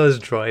what does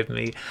drive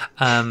me.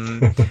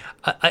 I'm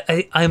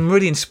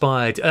really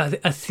inspired.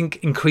 I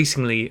think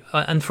increasingly,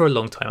 and for a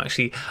long time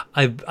actually,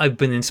 I've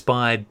been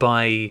inspired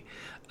by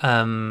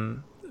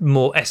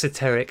more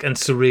esoteric and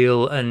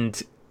surreal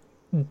and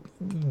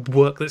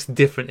work that's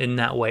different in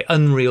that way,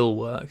 unreal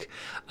work.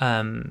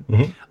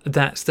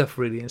 That stuff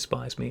really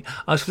inspires me.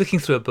 I was flicking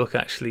through a book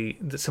actually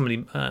that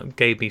somebody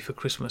gave me for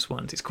Christmas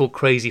once. It's called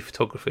Crazy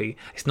Photography.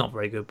 It's not a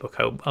very good book.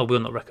 I will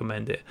not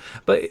recommend it.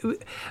 But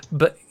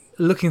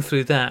looking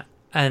through that,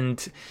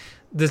 and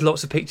there's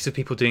lots of pictures of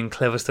people doing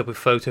clever stuff with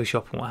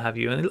Photoshop and what have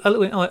you, and I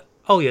went,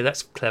 oh yeah,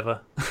 that's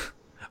clever.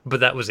 but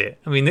that was it.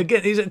 I mean,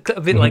 again, it's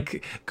a bit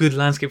like good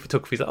landscape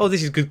photography. It's like, oh,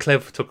 this is good,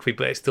 clever photography,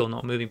 but it's still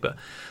not moving. But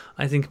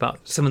I think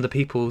about some of the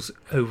people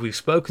who we've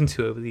spoken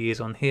to over the years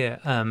on here,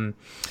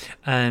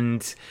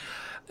 and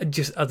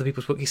just other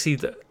people's work. You see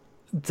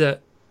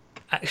that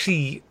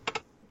actually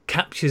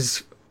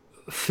captures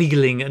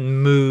feeling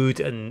and mood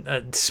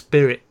and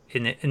spirit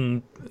in it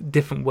in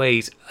different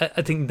ways.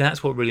 I think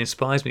that's what really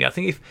inspires me. I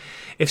think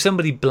if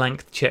somebody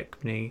blank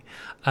checked me,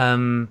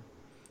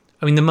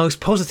 I mean, the most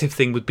positive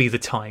thing would be the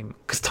time,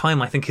 because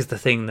time, I think, is the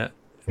thing that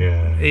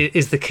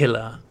is the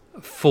killer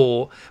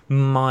for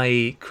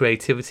my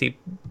creativity.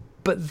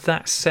 But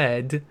that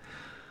said,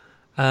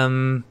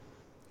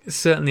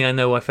 certainly I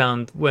know I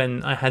found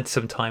when I had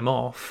some time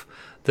off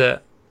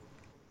that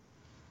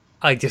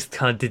I just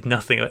kind of did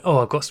nothing. Like, oh,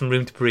 I've got some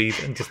room to breathe,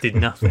 and just did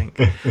nothing.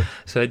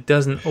 So it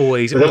doesn't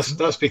always. But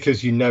that's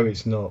because you know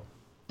it's not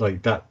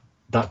like that.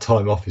 That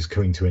time off is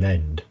coming to an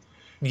end.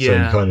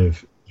 Yeah. So you kind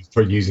of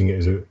for using it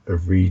as a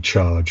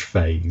recharge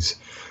phase,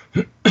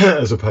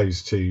 as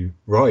opposed to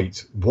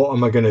right, what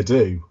am I going to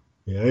do?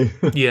 You know.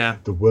 Yeah.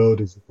 The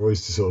world is the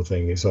oyster sort of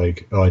thing. It's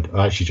like I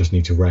actually just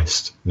need to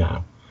rest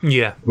now.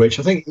 Yeah. Which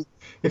I think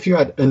if you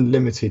had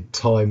unlimited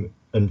time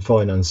and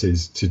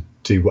finances to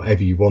do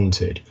whatever you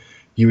wanted,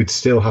 you would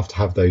still have to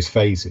have those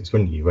phases,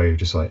 wouldn't you? Where you're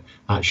just like,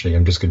 actually,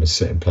 I'm just going to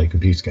sit and play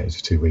computer games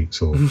for 2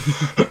 weeks, or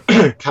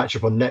catch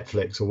up on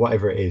Netflix, or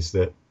whatever it is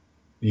that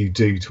you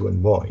do to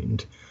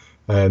unwind.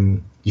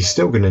 You're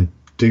still going to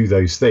do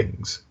those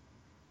things.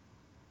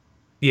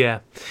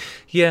 Yeah.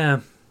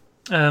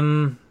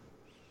 But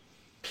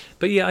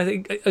yeah,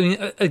 I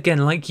mean, again,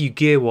 like you,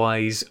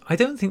 gear-wise, I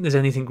don't think there's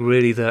anything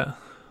really that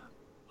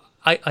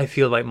I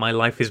feel like my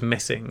life is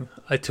missing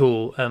at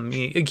all.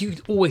 You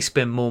always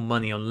spend more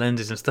money on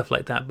lenses and stuff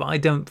like that, but I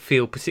don't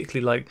feel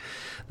particularly like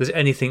there's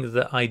anything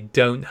that I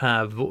don't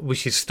have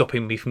which is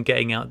stopping me from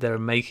getting out there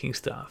and making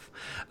stuff.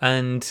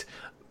 And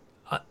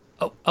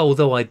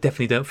although I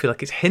definitely don't feel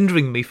like it's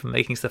hindering me from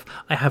making stuff,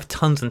 I have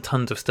tons and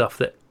tons of stuff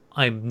that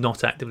I'm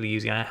not actively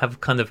using. I have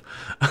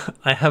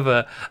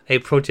a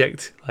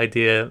project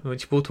idea,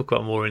 which we'll talk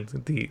about more in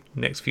the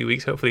next few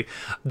weeks, hopefully,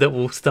 that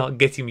will start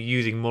getting me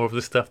using more of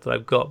the stuff that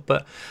I've got.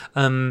 But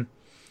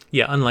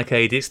unlike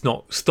Aid, it's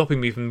not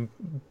stopping me from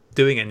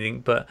doing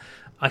anything, but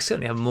I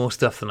certainly have more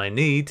stuff than I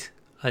need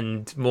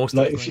and more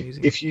stuff than I'm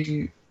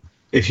using.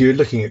 If you're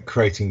looking at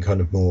creating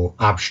kind of more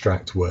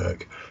abstract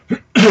work,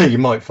 you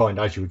might find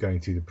as you were going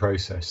through the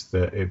process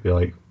that it'd be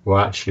like, well,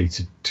 actually,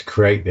 to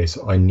create this,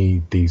 I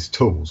need these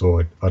tools,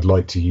 or I'd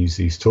like to use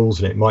these tools,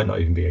 and it might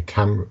not even be a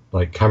camera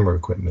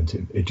equipment.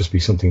 It'd just be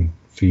something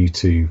for you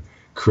to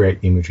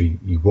create the imagery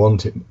you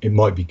want. It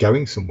might be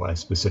going somewhere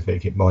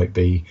specific. It might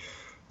be,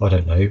 I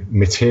don't know,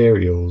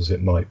 materials.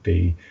 It might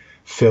be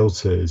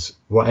filters,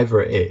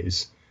 whatever it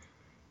is.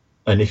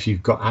 And if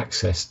you've got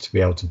access to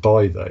be able to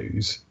buy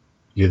those,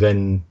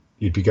 you'd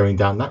be going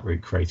down that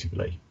route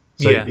creatively.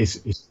 So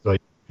it's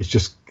like it's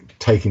just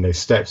taking those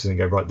steps and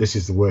go, right, this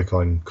is the work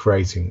I'm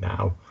creating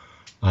now,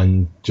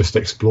 and just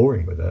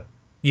exploring with it.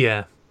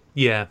 Yeah,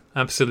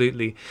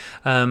 absolutely.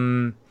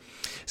 So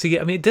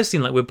yeah, I mean, it does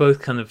seem like we're both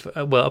kind of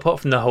well,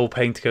 apart from the whole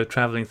paying to go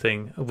traveling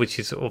thing, which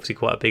is obviously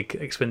quite a big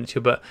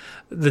expenditure, but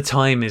the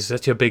time is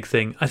such a big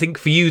thing. I think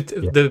for you,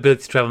 the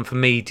ability to travel, and for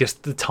me,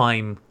 just the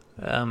time.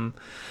 And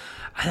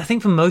I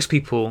think for most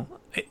people,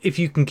 if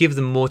you can give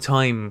them more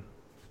time,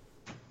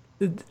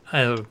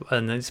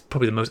 and it's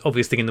probably the most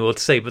obvious thing in the world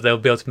to say, but they'll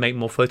be able to make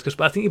more photographs.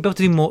 But I think you'll be able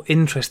to do more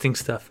interesting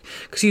stuff,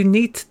 because you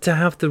need to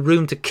have the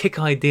room to kick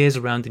ideas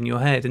around in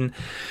your head. And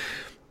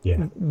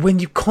when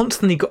you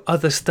constantly got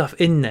other stuff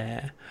in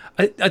there,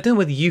 I don't know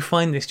whether you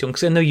find this, John,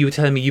 because I know you were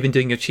telling me you've been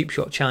doing your cheap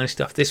shot challenge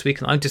stuff this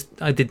week, and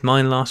I did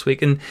mine last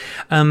week, and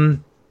it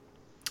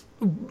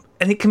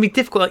can be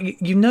difficult. Like,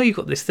 you've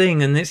got this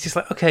thing, and it's just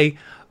like, okay,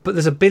 but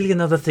there's a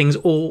billion other things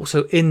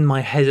also in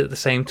my head at the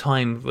same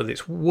time, whether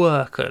it's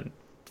work and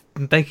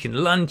making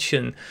lunch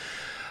and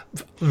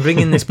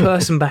ringing this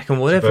person back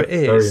and whatever it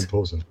is. Very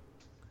important.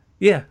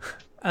 Yeah.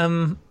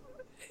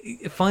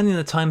 Finding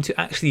the time to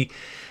actually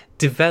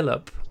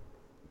develop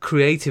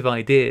creative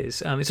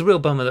ideas. It's a real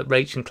bummer that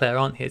Rach and Claire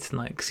aren't here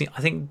tonight, because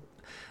I think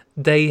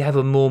they have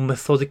a more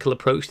methodical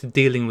approach to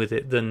dealing with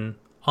it than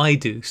I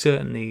do,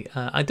 certainly.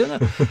 I don't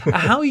know.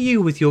 How are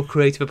you with your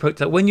creative approach?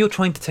 Like, when you're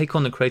trying to take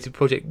on a creative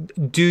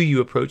project, do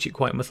you approach it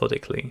quite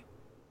methodically?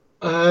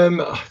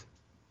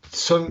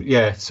 So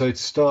to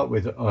start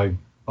with, I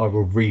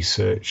will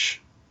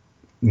research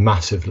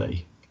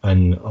massively,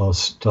 and I'll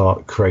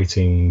start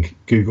creating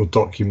Google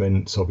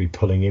documents. I'll be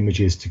pulling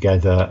images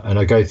together, and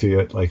I go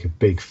through like a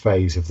big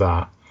phase of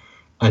that.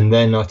 And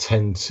then I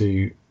tend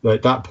to,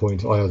 at that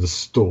point, I either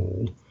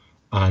stall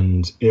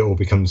and it all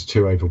becomes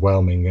too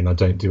overwhelming and I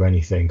don't do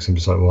anything. So I'm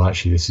just like, well,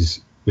 actually,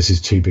 this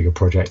is too big a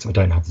project. I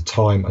don't have the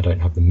time. I don't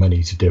have the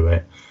money to do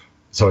it.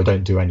 So I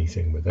don't do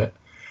anything with it.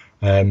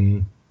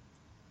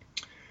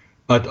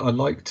 I'd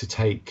like to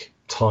take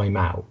time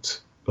out.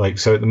 Like,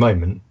 so at the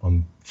moment,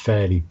 I'm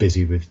fairly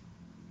busy with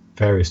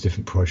various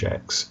different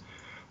projects,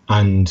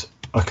 and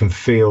I can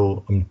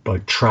feel I'm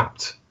like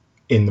trapped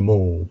in them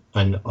all,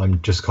 and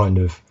I'm just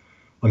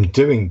I'm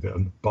doing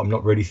them, but I'm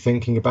not really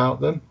thinking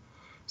about them.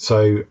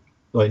 So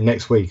like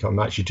next week, I'm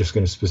actually just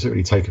going to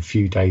specifically take a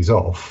few days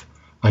off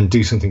and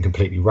do something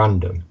completely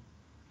random.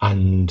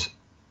 And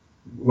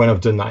when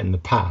I've done that in the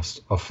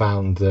past, I've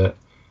found that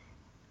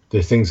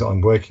the things that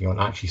I'm working on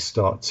actually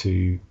start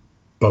to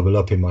bubble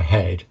up in my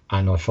head,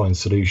 and I find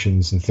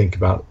solutions and think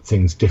about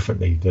things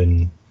differently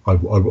than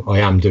I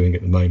am doing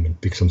at the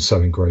moment, because I'm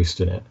so engrossed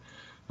in it.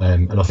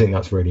 And I think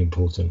that's a really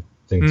important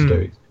thing to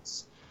do.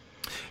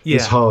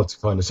 It's hard to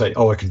kind of say,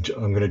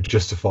 I'm going to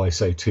justify,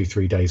 say,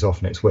 2-3 days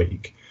off next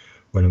week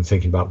when I'm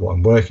thinking about what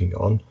I'm working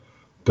on.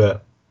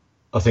 But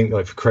I think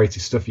like for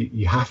creative stuff,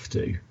 you have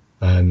to.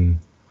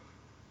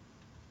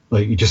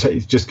 Like it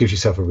just gives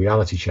yourself a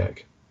reality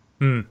check.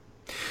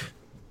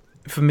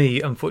 For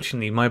me,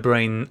 unfortunately, my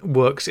brain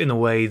works in a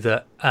way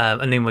that,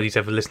 and anyone who's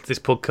ever listened to this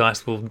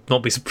podcast will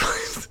not be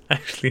surprised,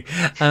 actually,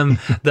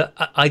 that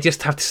I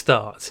just have to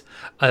start.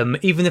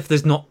 Even if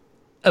there's not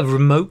a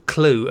remote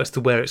clue as to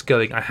where it's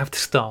going, I have to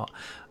start.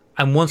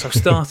 And once I've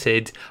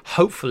started,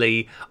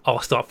 hopefully I'll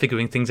start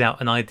figuring things out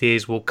and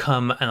ideas will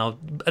come,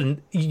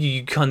 and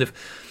you kind of,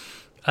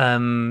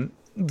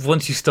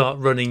 once you start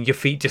running, your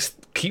feet just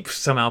keep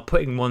somehow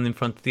putting one in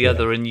front of the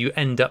other, and you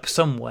end up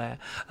somewhere.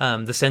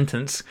 The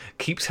sentence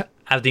keeps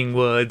adding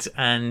words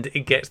and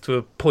it gets to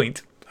a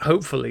point,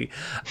 hopefully.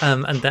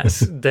 And that's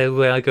the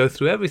way I go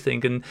through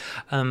everything.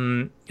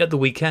 And at the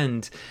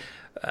weekend,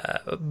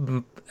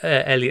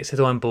 Elliot said,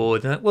 I'm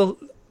bored. And well,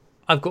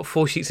 I've got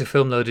 4 sheets of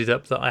film loaded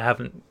up that I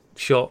haven't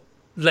shot.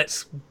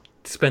 Let's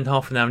spend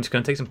half an hour and just go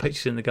and take some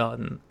pictures in the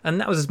garden. And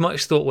that was as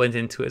much thought went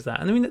into it as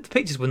that. And I mean, the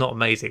pictures were not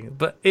amazing,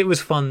 but it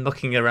was fun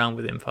mucking around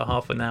with him for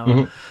half an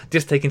hour,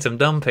 just taking some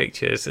dumb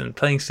pictures and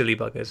playing silly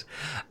buggers.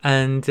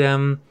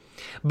 And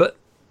but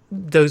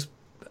those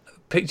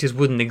pictures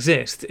wouldn't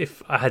exist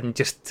if I hadn't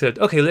just said,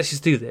 okay, let's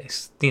just do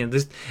this.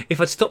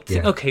 If I'd stopped to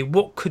think, okay,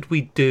 what could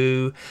we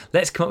do?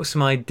 Let's come up with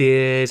some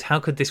ideas. How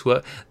could this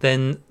work?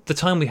 Then the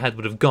time we had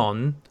would have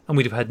gone and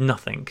we'd have had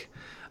nothing.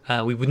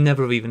 We would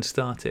never have even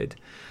started.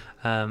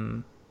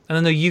 And I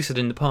know you said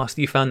in the past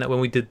that you found that when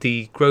we did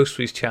the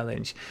groceries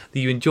challenge that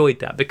you enjoyed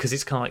that, because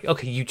it's kind of like,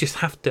 okay, you just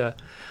have to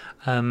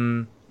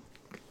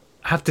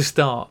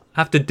start,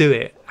 have to do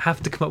it,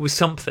 have to come up with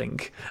something.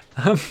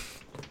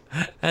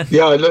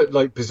 I look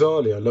like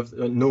bizarrely. I love.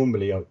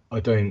 Normally, I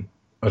don't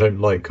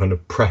like kind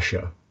of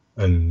pressure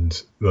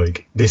and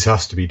like this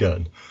has to be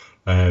done,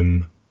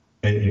 and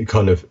it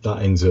kind of that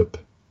ends up,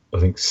 I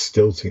think,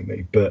 stilting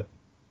me. But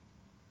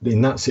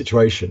in that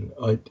situation,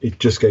 it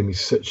just gave me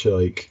such a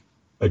like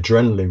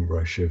adrenaline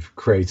rush of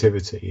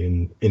creativity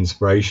and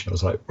inspiration. I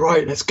was like,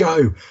 right, let's go,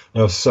 and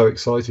I was so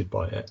excited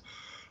by it.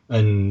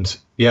 And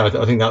yeah,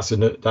 I think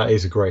that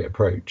is a great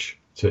approach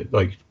to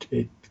like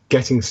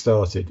getting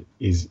started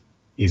is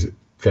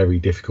very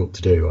difficult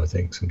to do, I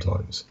think,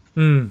 sometimes.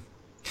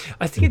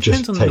 I think it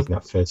depends on taking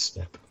that first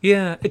step.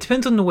 Yeah, it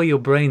depends on the way your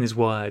brain is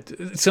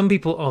wired. Some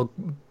people are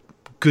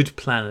good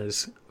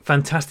planners,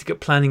 fantastic at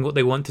planning what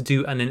they want to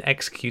do and then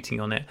executing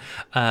on it.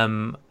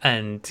 And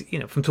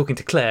from talking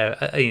to Claire,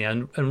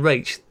 and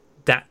Rach,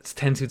 that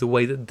tends to be the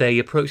way that they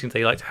approach it.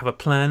 They like to have a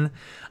plan,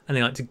 and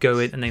they like to go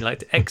in and they like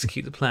to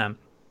execute the plan.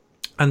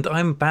 And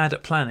I'm bad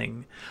at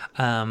planning,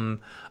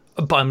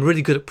 but I'm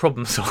really good at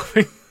problem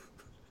solving.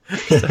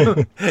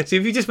 So if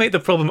you just make the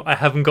problem, I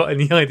haven't got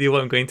any idea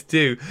what I'm going to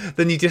do,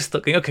 then you just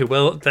start going, okay,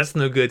 well, that's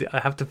no good. I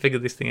have to figure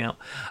this thing out.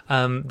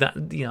 And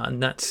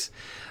that's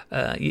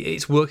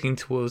it's working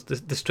towards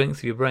the strength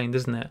of your brain,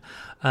 doesn't it?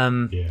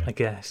 I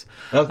guess.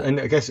 And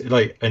I guess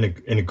like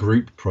in a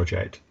group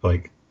project,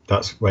 like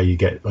that's where you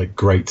get like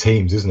great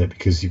teams, isn't it?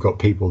 Because you've got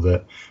people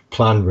that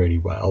plan really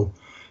well,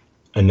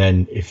 and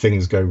then if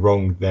things go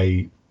wrong,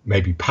 they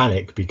maybe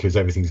panic because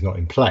everything's not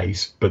in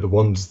place, but the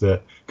ones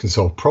that can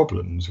solve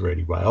problems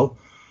really well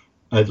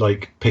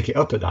like pick it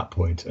up at that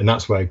point, and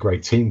that's where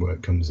great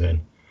teamwork comes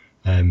in.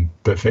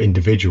 But for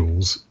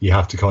individuals, you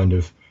have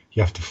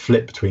to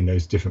flip between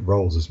those different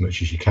roles as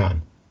much as you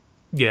can.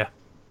 Yeah.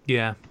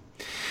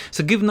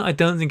 So given that I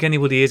don't think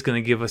anybody is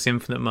going to give us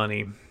infinite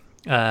money,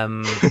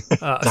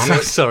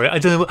 sorry, I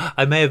don't know,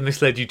 I may have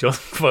misled you, John,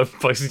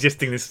 by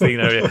suggesting this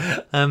scenario.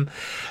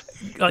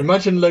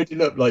 Imagine loading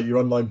up like your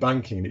online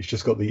banking and it's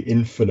just got the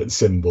infinite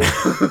symbol.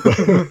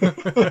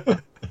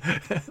 That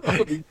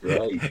would be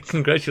great.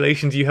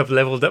 Congratulations, you have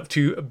leveled up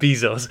to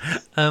Bezos.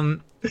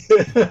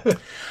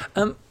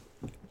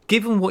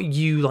 Given what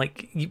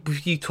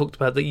you talked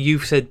about that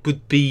you've said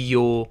would be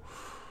your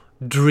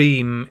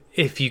dream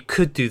if you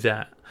could do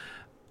that,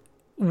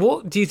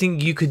 what do you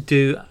think you could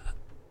do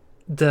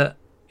that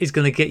is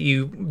going to get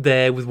you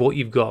there with what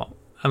you've got?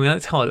 I mean,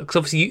 it's hard because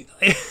obviously,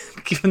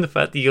 given the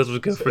fact that yours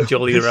would go for a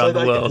jolly around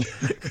the world.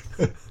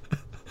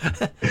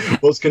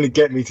 What's going to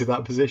get me to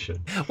that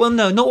position? Well,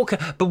 no, not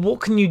what, but what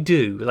can you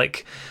do?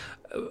 Like,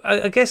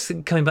 I guess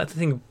coming back to the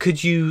thing,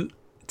 could you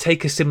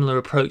take a similar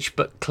approach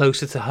but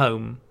closer to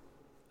home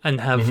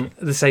and have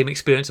the same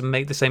experience and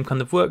make the same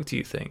kind of work? Do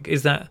you think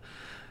is that?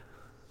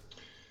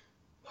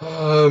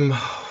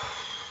 I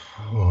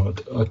Oh,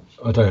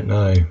 I don't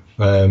know.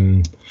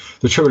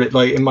 The trouble,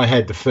 like in my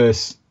head, the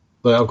first,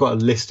 like I've got a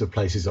list of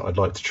places that I'd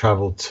like to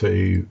travel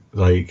to,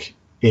 like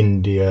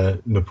India,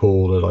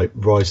 Nepal, are like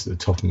right at the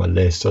top of my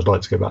list. I'd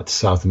like to go back to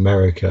South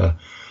America.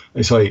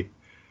 It's like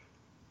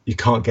you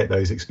can't get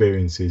those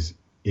experiences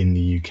in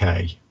the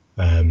UK.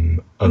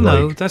 No,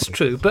 Like, that's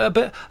true.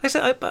 But I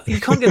said but you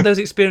can't get those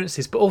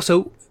experiences. But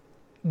also,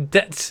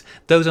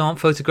 those aren't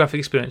photographic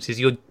experiences.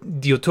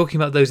 You're talking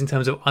about those in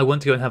terms of I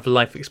want to go and have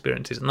life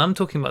experiences, and I'm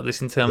talking about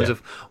this in terms yeah. of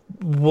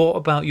what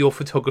about your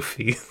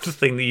photography, the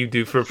thing that you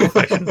do for a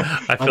profession.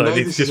 I I feel know I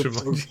need to this is just a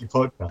remind you.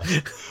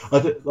 photography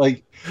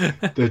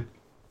podcast.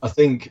 I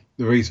think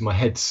the reason my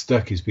head's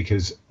stuck is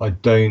because I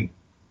don't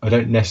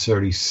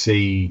necessarily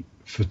see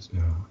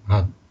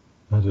how do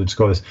I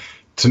describe this?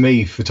 To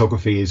me,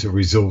 photography is a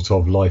result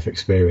of life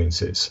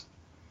experiences.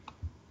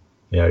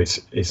 You know,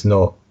 it's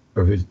not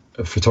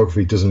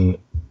photography doesn't.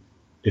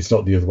 It's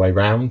not the other way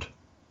round.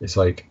 It's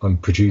like I'm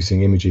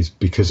producing images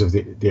because of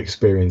the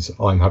experience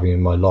I'm having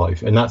in my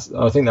life, and I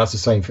think that's the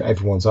same for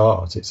everyone's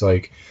art. It's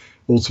like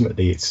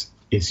ultimately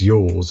it's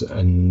yours,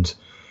 and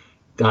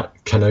that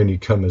can only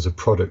come as a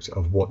product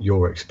of what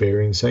you're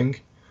experiencing.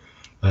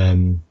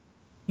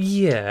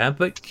 Yeah,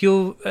 but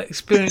you're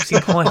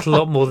experiencing quite a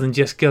lot more than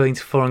just going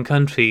to foreign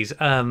countries.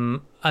 I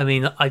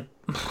mean, I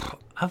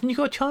haven't you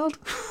got a child?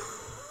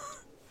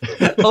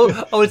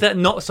 Is that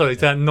not? Sorry, is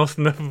that not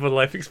enough of a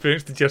life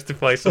experience to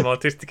justify some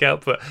artistic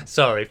output?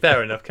 Sorry,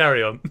 fair enough.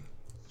 Carry on.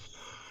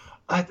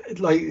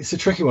 It's a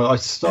tricky one. I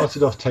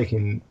started off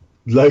taking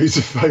loads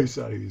of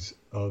photos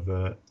of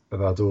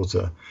our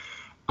daughter,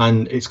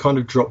 and it's kind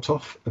of dropped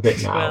off a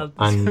bit now. Well,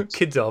 And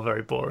kids are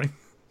very boring.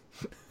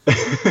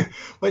 well,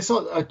 it's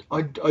not.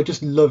 I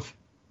just love.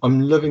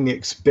 I'm loving the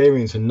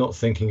experience and not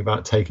thinking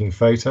about taking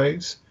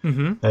photos.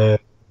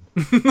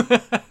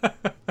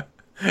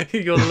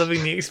 You're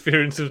loving the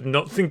experience of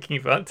not thinking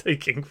about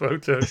taking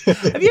photos.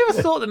 Have you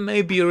ever thought that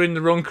maybe you're in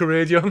the wrong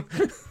career, John?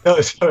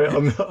 No, sorry,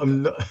 I'm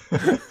not.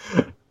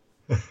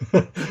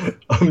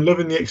 I'm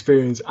loving the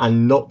experience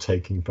and not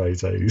taking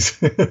photos.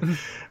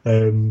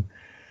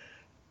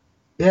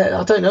 Yeah,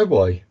 I don't know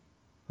why.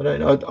 I don't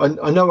know.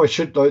 I know I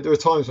should. Like, there are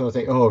times when I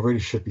think, oh, I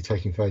really should be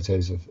taking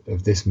photos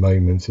of this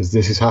moment as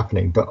this is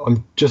happening, but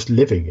I'm just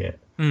living it.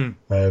 And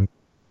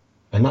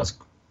that's,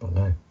 I don't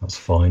know, that's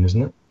fine,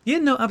 isn't it? Yeah,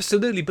 no,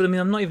 absolutely. But I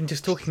mean, I'm not even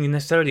just talking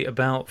necessarily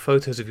about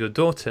photos of your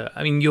daughter.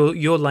 I mean,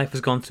 your life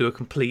has gone through a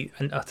complete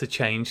and utter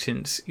change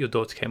since your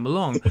daughter came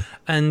along,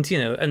 and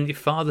and your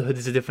fatherhood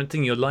is a different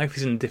thing. Your life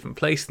is in a different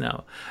place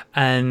now,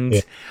 and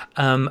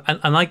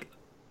Yeah.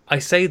 I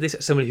say this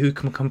as somebody who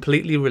can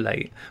completely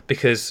relate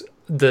because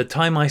the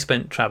time I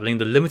spent traveling,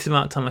 the limited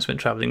amount of time I spent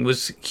traveling,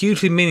 was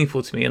hugely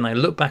meaningful to me, and I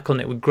look back on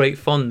it with great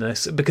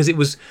fondness because it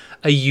was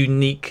a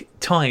unique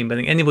time. I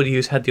think anybody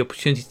who's had the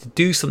opportunity to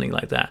do something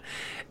like that,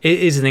 it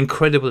is an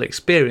incredible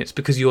experience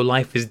because your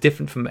life is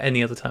different from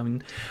any other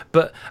time.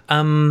 But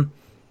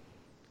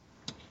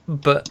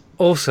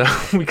also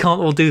we can't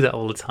all do that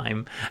all the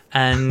time,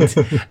 and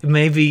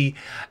maybe.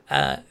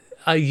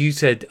 You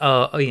said,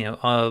 our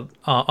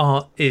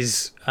art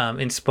is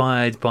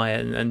inspired by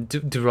it and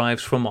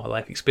derives from our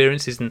life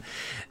experiences, and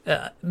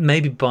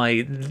maybe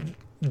by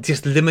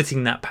just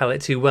limiting that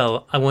palette too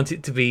well, I want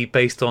it to be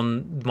based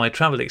on my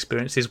travel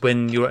experiences.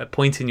 When you're at a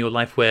point in your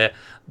life where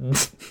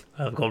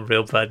I've got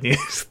real bad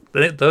news,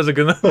 those are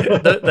gonna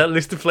that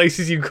list of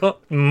places you got,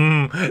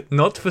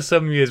 not for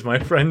some years, my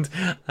friend.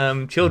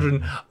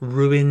 Children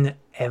ruin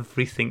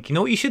everything. You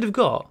know what you should have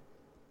got?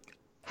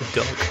 A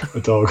dog. A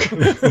dog.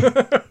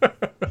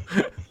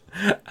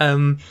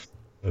 A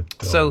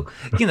dog. So,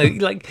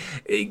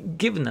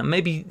 given that,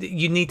 maybe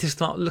you need to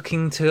start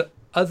looking to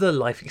other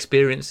life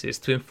experiences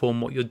to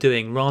inform what you're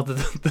doing rather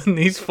than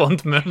these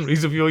fond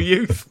memories of your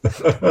youth.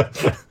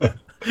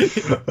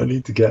 I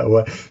need to get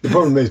away. The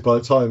problem is, by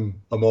the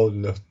time I'm old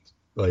enough,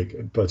 by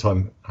the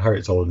time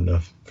Harriet's old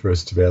enough for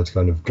us to be able to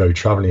kind of go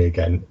travelling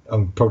again,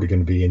 I'm probably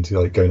going to be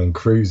into going on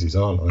cruises,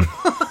 aren't I?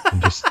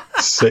 And just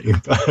sitting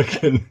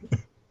back and...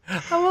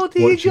 How old are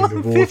you,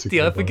 John?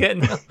 50, I forget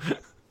now.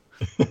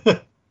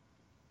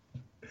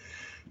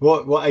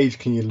 What age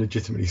can you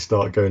legitimately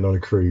start going on a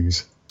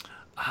cruise?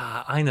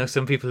 I know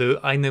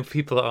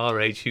people at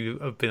our age who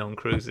have been on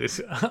cruises.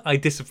 I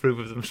disapprove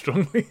of them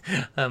strongly,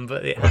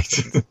 but it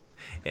happens.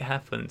 It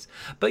happens.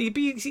 But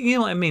you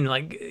know what I mean?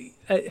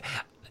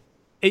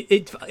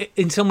 It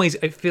in some ways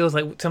it feels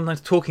like sometimes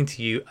talking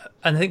to you,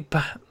 and I think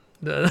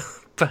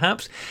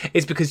perhaps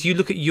it's because you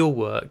look at your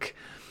work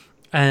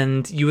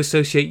and you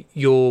associate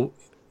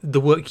the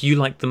work you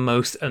like the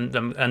most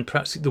and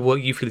perhaps the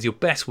work you feel is your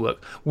best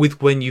work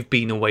with when you've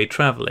been away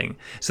travelling.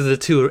 So the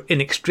two are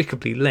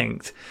inextricably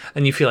linked,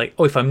 and you feel like,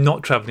 oh, if I'm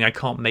not travelling, I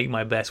can't make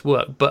my best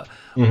work. But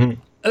on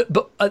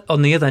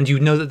the other hand, you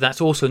know that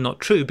that's also not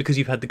true because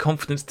you've had the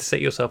confidence to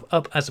set yourself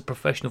up as a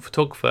professional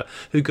photographer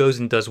who goes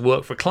and does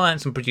work for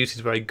clients and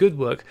produces very good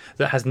work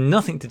that has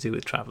nothing to do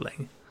with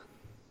travelling.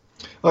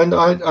 And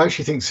I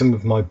actually think some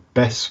of my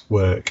best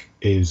work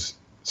is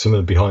some of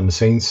the behind the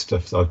scenes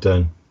stuff that I've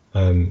done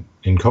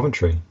in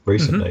Coventry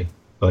recently.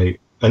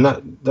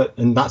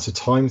 And that's a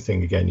time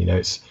thing again. You know,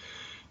 it's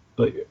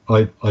like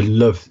I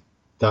love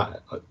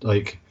that,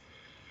 like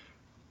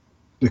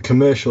the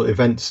commercial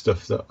event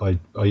stuff that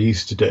I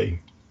used to do.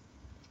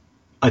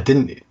 I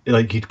didn't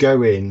like, you'd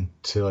go in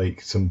to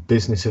like some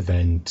business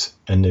event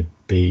and there'd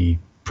be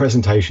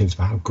presentations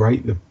about how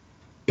great the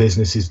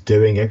business is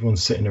doing.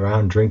 Everyone's sitting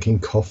around drinking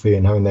coffee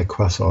and having their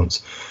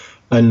croissants,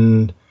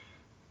 and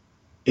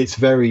it's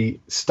very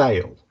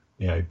stale,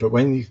 you know. But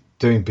when you're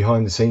doing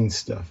behind the scenes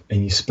stuff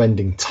and you're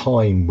spending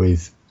time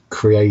with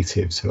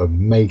creatives who are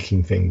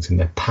making things and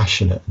they're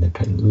passionate and they're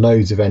putting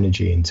loads of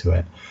energy into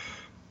it,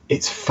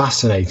 it's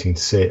fascinating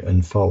to see it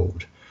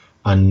unfold.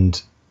 And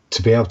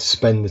to be able to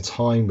spend the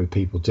time with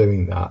people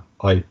doing that,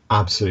 I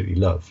absolutely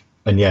love.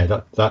 And yeah,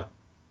 that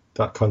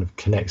kind of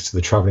connects to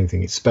the traveling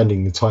thing. It's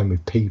spending the time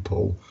with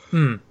people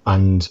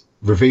and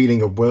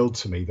revealing a world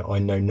to me that I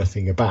know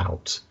nothing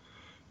about,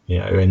 you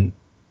know. And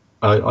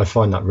I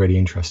find that really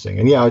interesting.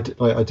 And yeah, I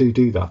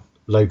do that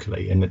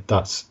locally, and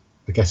that's,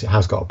 I guess it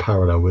has got a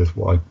parallel with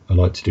what I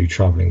like to do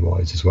traveling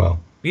wise as well.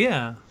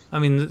 Yeah, I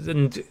mean,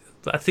 and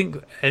I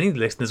think any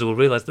listeners will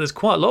realise there's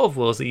quite a lot of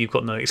worlds that you've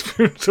got no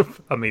experience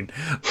of. I mean,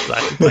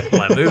 black and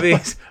white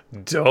movies,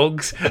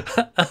 dogs.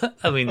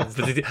 I mean,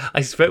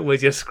 I suspect we're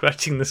just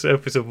scratching the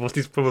surface of what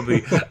is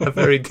probably a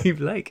very deep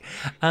lake.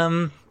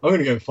 I'm going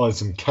to go and find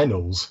some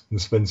kennels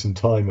and spend some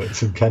time at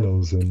some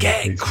kennels. And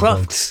get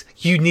Crufts.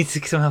 You need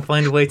to somehow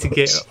find a way to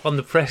get on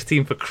the press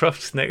team for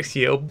Crufts next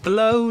year. It'll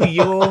blow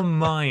your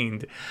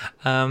mind.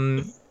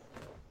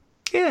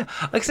 Yeah,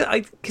 like I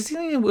said, because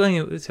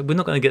we're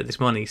not going to get this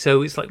money,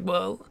 so it's like,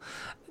 well,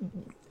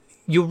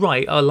 you're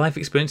right. Our life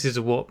experiences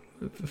are what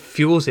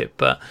fuels it,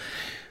 but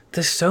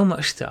there's so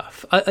much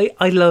stuff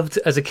I loved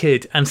as a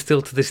kid, and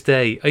still to this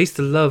day. I used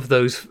to love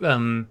those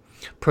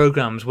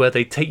programs where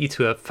they take you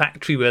to a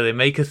factory where they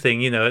make a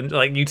thing, you know, and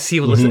like you'd see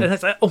all this, and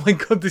it's like, oh my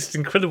god, this is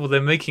incredible. They're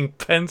making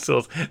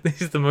pencils.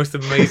 This is the most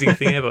amazing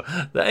thing ever.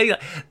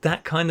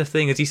 That kind of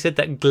thing, as you said,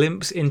 that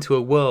glimpse into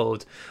a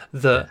world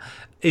that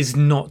is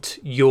not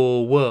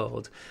your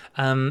world,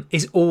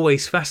 is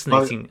always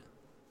fascinating.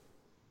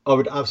 I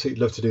would absolutely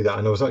love to do that,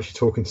 and I was actually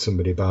talking to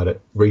somebody about it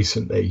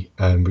recently,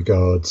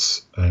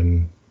 regards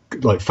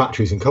like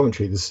factories in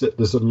Coventry.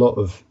 There's a lot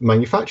of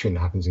manufacturing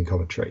that happens in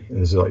Coventry, and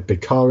there's like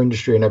big car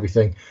industry and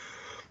everything,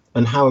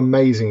 and how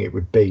amazing it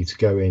would be to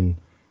go in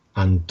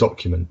and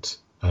document.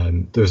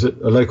 There's a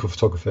local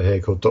photographer here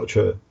called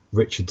Dr.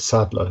 Richard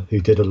Sadler who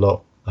did a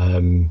lot,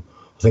 I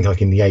think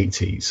like in the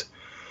 80s.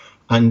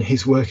 And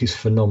his work is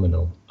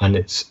phenomenal, and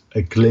it's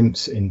a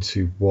glimpse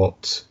into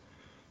what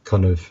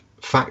kind of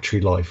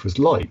factory life was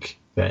like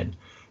then.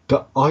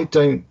 But I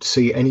don't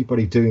see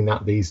anybody doing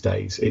that these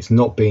days. It's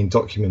not being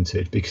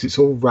documented because it's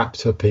all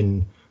wrapped up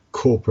in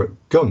corporate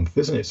gumph,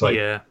 isn't it? It's like,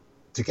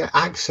 to get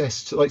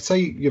access to, like, say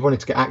you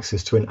wanted to get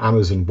access to an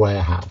Amazon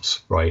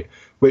warehouse, right?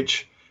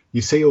 Which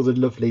you see all the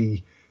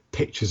lovely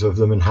pictures of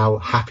them and how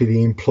happy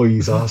the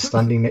employees are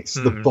standing next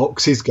to the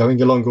boxes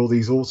going along all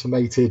these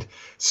automated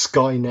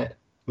Skynet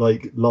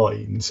like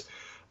lines,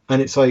 and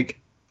it's like,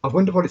 I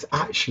wonder what it's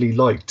actually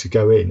like to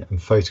go in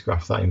and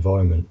photograph that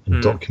environment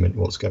and document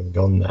what's going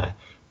on there.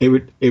 It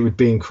would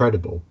be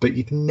incredible, but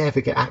you'd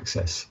never get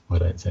access, I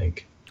don't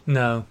think.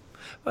 No,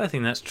 but I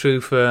think that's true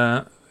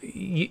for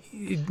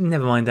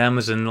never mind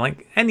Amazon.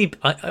 Like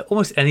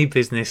almost any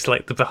business,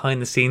 like the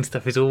behind the scenes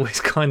stuff is always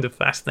kind of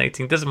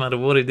fascinating. Doesn't matter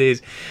what it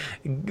is,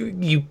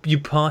 you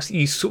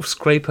sort of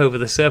scrape over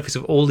the surface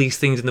of all these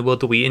things in the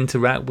world that we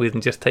interact with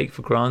and just take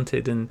for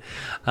granted, and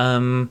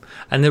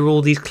there are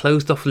all these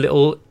closed off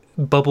little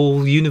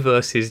bubble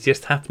universes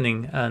just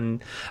happening,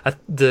 and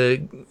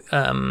the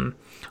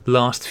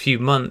last few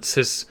months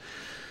has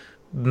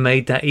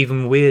made that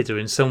even weirder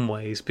in some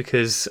ways,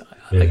 because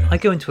I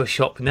go into a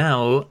shop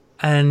now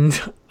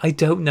and I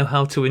don't know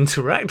how to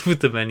interact with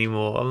them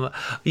anymore.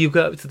 You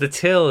go up to the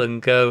till and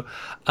go,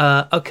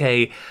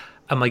 okay,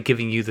 am I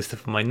giving you the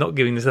stuff? Am I not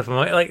giving the stuff? Am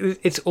I, like,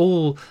 it's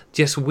all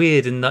just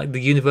weird, and like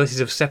the universes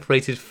have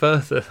separated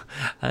further.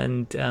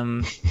 And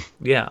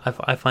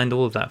I find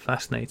all of that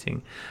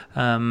fascinating.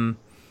 And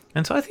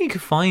so I think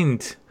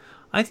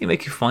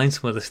make you find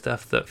some of the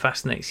stuff that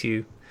fascinates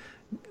you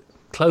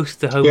close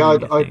to home. Yeah,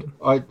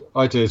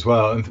 I do as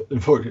well. And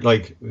unfortunately,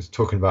 like I was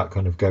talking about,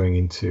 kind of going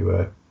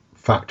into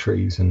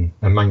factories and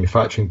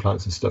manufacturing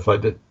plants and stuff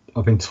like that.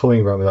 I've been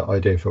toying around with that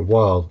idea for a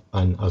while,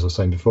 and as I was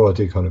saying before, I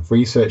do kind of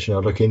research and I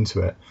look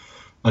into it,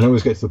 and I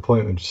always get to the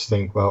point where I just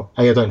think, well,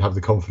 I don't have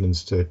the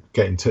confidence to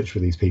get in touch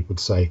with these people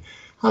to say,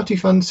 how do you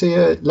fancy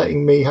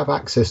letting me have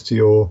access to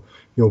your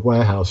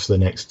warehouse for the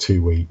next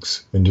 2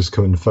 weeks and just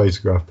come and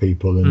photograph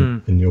people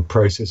and your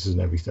processes and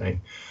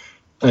everything.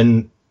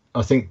 And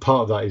I think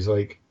part of that is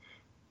like,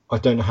 I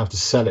don't know how to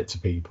sell it to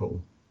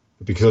people,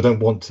 because I don't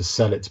want to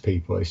sell it to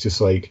people. It's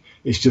just like,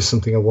 it's just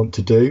something I want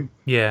to do.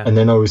 Yeah. And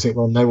then I always think,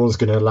 well, no one's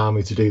going to allow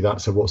me to do that,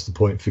 so what's the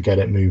point? Forget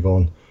it, move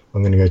on.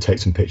 I'm going to go take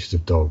some pictures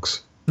of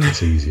dogs.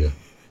 It's easier.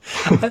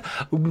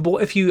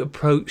 What if you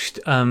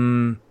approached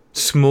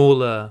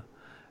smaller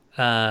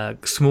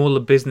smaller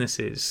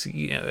businesses,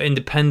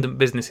 independent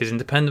businesses,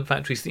 independent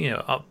factories,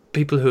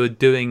 people who are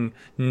doing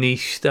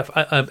niche stuff.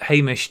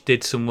 Hamish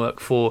did some work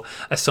for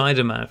a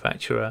cider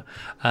manufacturer,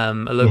 a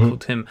local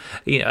to him,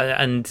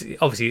 and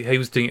obviously he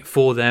was doing it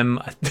for them.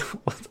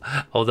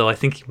 Although I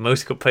think he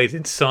mostly got paid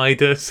in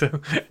cider,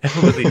 so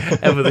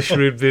ever the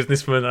shrewd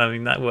businessman. I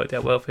mean, that worked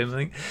out well for him, I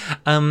think.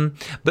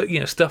 But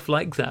stuff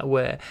like that,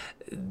 where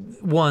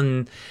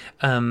one.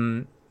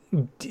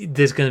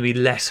 There's going to be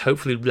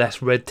hopefully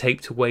less red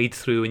tape to wade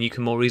through, and you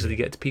can more easily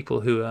get to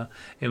people who are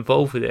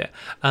involved with it.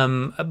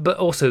 But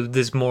also,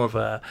 there's more of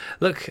a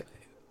look.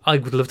 I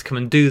would love to come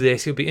and do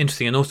this. It would be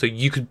interesting, and also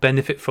you could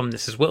benefit from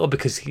this as well,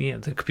 because there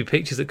could be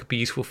pictures that could be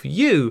useful for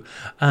you.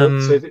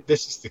 So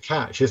this is the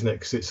catch, isn't it?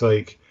 Because it's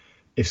like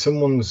if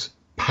someone's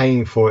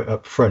paying for it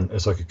up front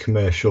as like a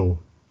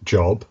commercial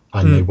job,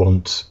 and they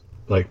want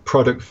like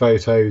product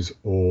photos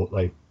or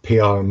like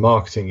PR and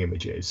marketing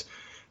images,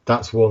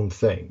 that's one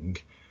thing.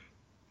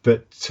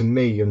 But to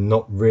me, you're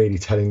not really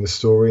telling the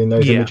story in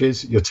those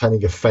images. You're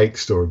telling a fake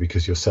story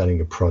because you're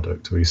selling a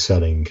product or you're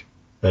selling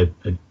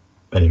an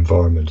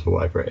environment or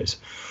whatever it is.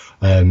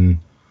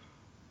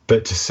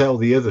 But to sell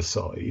the other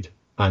side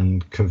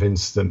and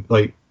convince them,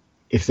 like,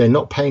 if they're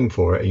not paying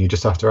for it and you're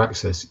just after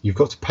access, you've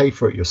got to pay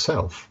for it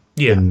yourself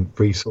in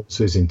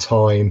resources, in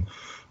time.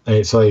 And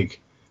it's like,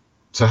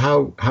 so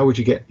how would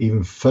you get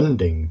even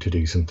funding to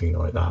do something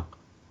like that?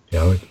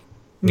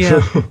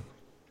 Yeah.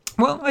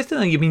 Well, I don't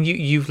know. I mean,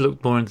 you've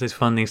looked more into this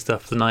funding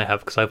stuff than I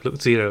have, because I've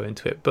looked zero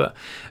into it. But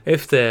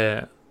if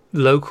they're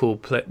local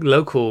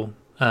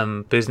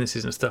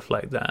businesses and stuff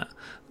like that,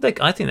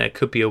 I think there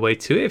could be a way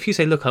to it. If you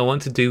say, look, I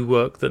want to do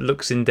work that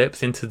looks in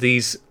depth into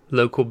these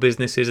local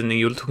businesses, and then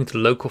you're talking to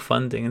local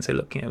funding and say,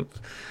 look,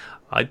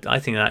 I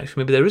think that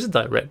actually maybe there is a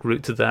direct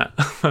route to that.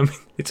 I mean,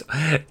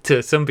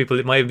 to some people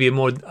it might be a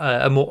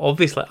more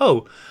obvious, like,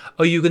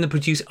 are you going to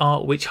produce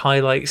art which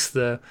highlights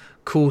the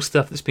cool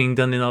stuff that's being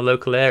done in our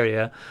local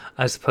area,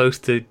 as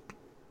opposed to,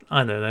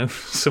 I don't know,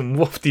 some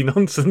wafty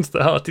nonsense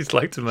that artists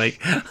like to make.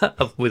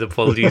 With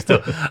apologies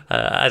to,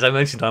 as I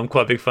mentioned, I'm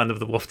quite a big fan of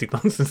the wafty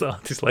nonsense that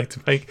artists like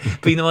to make.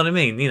 But you know what I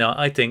mean?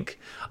 I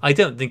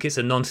don't think it's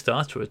a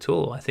non-starter at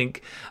all. I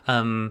think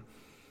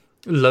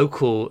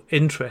local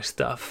interest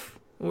stuff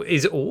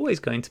is always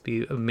going to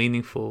be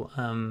meaningful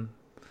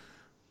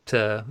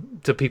to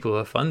people who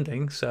are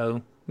funding.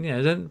 So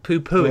don't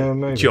poo-poo it,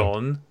 maybe.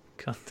 John.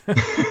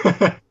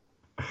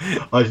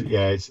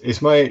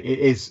 It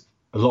is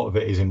a lot of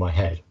it is in my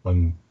head. I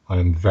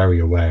am very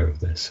aware of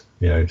this.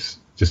 It's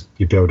just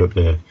you build up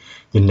the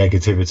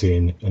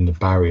negativity and the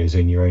barriers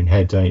in your own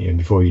head, don't you? And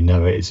before you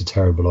know it, it's a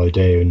terrible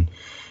idea, and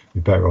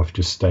you're better off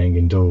just staying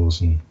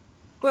indoors and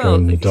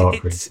going in the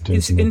dark. It's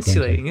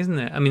insulating, isn't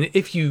it? I mean,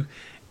 if you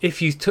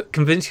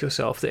convince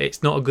yourself that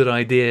it's not a good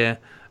idea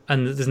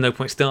and that there's no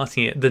point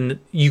starting it, then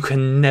you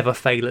can never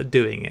fail at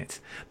doing it.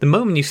 The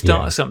moment you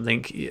start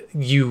something,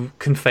 you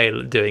can fail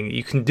at doing it.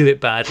 You can do it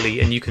badly,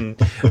 and you can,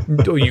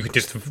 or you can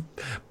just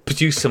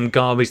produce some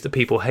garbage that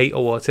people hate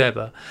or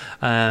whatever.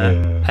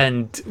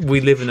 And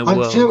we live in a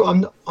world.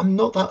 I'm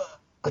not that.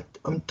 I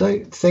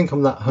don't think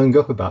I'm that hung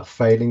up about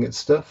failing at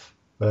stuff.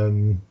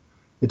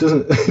 It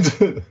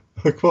doesn't.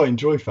 I quite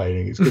enjoy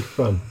failing. It's good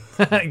fun.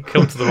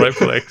 Come to the right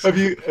place. Have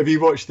you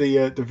watched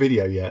the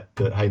video yet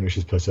that Hamish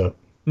has put up?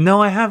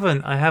 No, I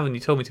haven't. You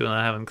told me to, and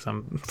I haven't, because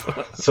I'm.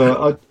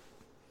 So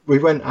we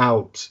went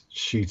out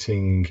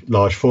shooting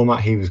large format.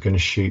 He was going to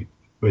shoot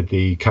with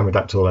the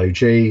Cameradactyl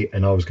OG,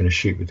 and I was going to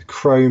shoot with the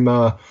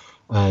Chroma.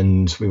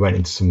 And we went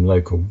into some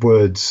local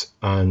woods,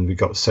 and we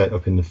got set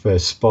up in the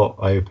first spot.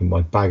 I opened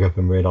my bag up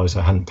and realised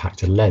I hadn't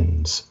packed a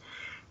lens,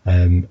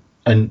 and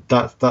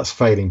that's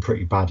failing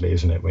pretty badly,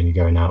 isn't it, when you're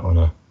going out on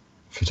a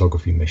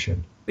photography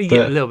mission?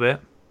 Yeah, a little bit.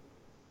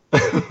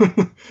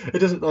 It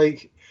doesn't,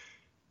 like,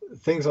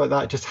 things like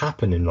that just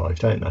happen in life,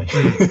 don't they?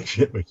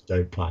 Shit which you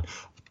don't plan.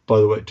 By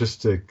the way,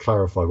 just to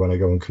clarify, when I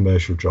go on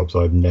commercial jobs,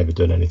 I've never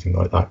done anything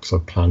like that because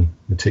I plan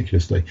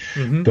meticulously.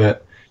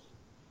 But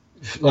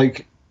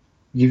like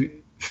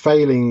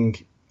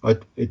failing, I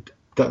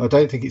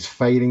don't think it's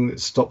failing that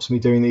stops me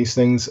doing these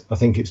things. I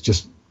think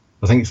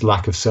it's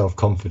lack of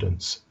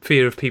self-confidence,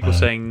 fear of people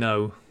saying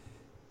no.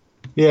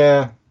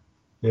 Yeah,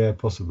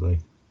 possibly.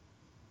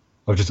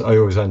 I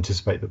always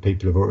anticipate that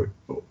people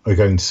are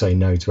going to say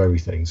no to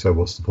everything. So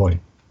what's the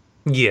point?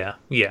 Yeah.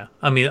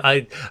 I mean,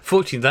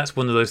 fortunately, that's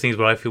one of those things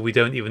where I feel we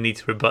don't even need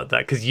to rebut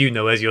that, because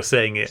as you're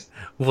saying it,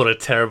 what a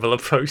terrible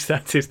approach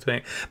that is to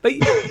make. But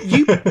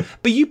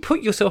you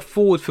put yourself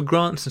forward for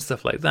grants and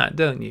stuff like that,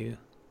 don't you?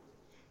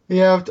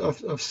 Yeah,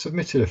 I've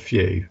submitted a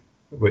few,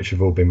 which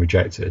have all been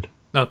rejected.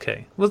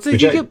 Okay. Well,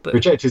 did you get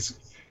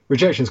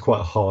rejection's quite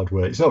a hard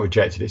word. It's not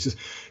rejected. It's just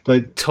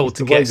like told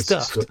to get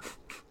stuffed.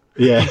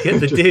 Yeah, you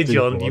get the dear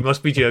John, you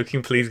must be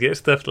joking, please get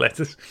stuffed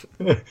letters.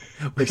 They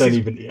don't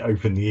even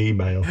open the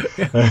email.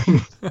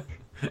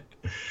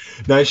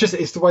 No,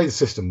 it's the way the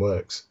system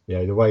works.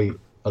 The way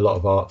a lot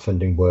of art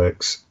funding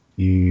works.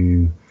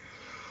 I'm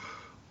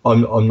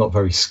not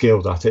very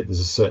skilled at it. There's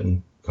a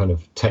certain kind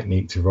of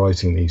technique to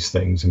writing these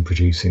things and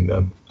producing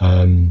them.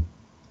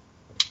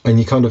 and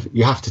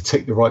you have to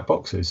tick the right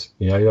boxes.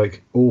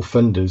 Like all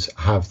funders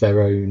have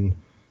their own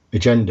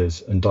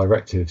agendas and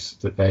directives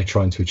that they're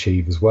trying to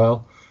achieve as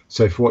well.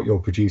 So if what you're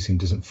producing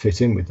doesn't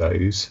fit in with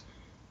those,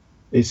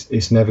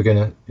 it's never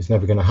gonna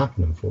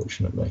happen,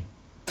 unfortunately.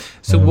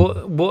 So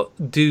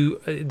what do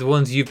the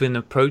ones you've been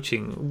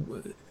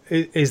approaching?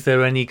 Is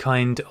there any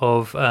kind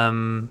of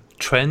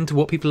trend?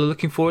 What people are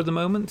looking for at the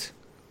moment?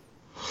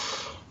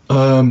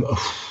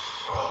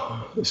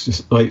 It's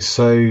just like,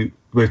 so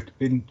we're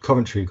in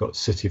Coventry. We've got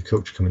City of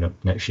Culture coming up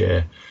next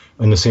year,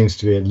 and there seems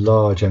to be a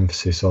large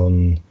emphasis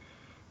on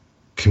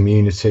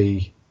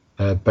community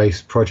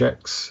based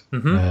projects,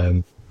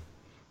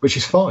 which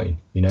is fine.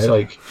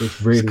 Like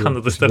it's really it's kind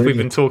of the stuff we've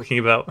been talking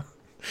about.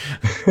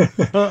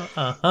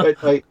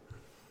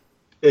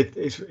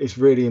 It's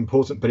really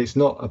important, but it's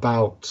not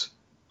about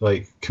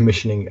like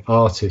commissioning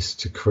artists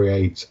to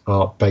create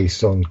art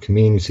based on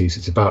communities.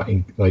 It's about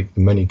like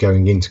the money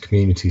going into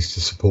communities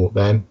to support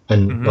them,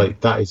 and like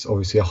that is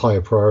obviously a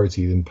higher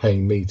priority than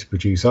paying me to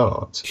produce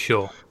art.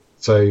 Sure.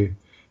 So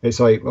it's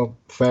like, well,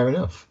 fair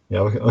enough.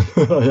 I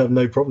have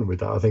no problem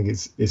with that. I think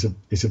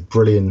it's a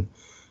brilliant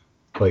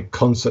like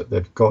concept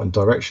they've got and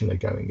direction they're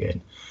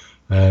going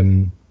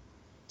in.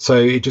 So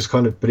it just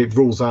but it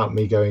rules out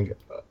me going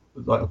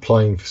like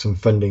applying for some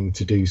funding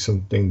to do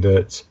something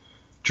that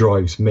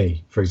drives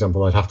me. For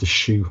example, I'd have to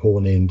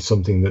shoehorn in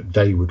something that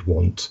they would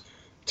want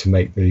to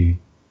make the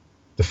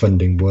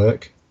funding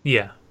work.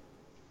 Yeah.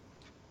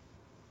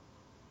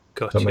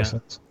 Gotcha. Does that make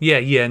sense?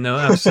 Yeah, no,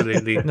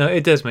 absolutely. No,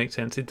 it does make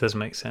sense. It does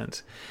make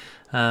sense.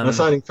 I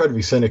sound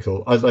incredibly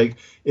cynical.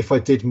 If I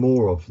did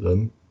more of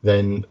them,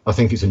 then I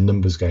think it's a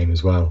numbers game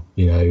as well.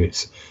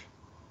 It's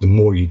the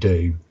more you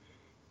do,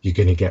 you're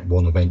going to get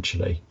one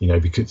eventually.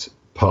 Because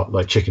part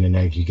like chicken and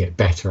egg, you get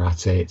better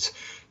at it.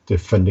 The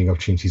funding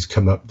opportunities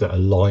come up that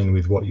align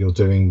with what you're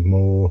doing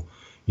more.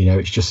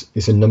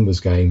 It's a numbers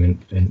game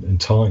and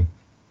time.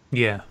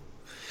 Yeah.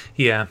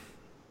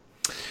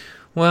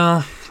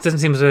 Well, it doesn't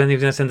seem as though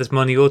anyone's going to send us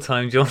money or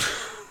time, John.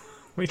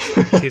 Which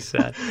is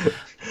sad.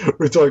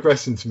 We're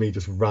digressing to me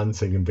just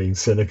ranting and being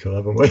cynical,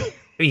 haven't we?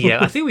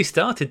 Yeah, I think we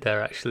started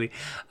there actually.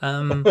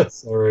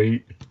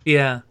 Sorry.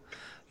 Yeah.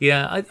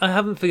 I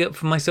haven't figured,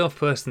 for myself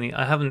personally,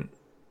 I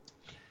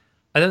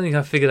don't think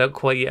I've figured out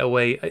quite yet a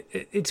way.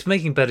 It's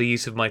making better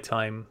use of my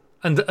time.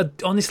 And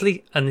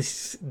honestly, and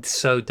this is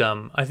so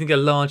dumb, I think a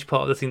large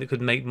part of the thing that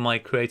could make my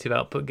creative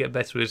output get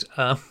better is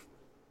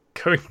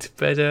going to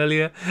bed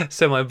earlier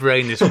so my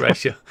brain is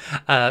fresher.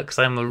 Because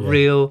I'm a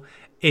real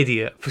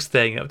idiot for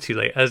staying up too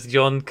late, as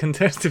John can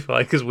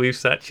testify, because we've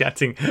sat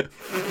chatting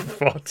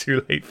far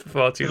too late for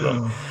far too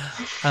long.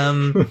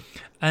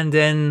 And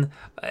then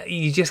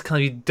you just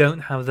you don't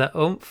have that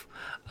oomph.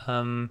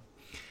 But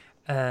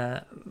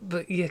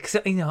yeah, because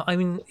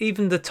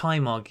even the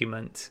time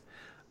argument,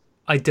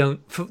 I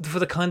don't for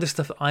the kind of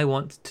stuff that I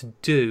want to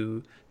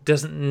do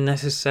doesn't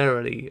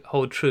necessarily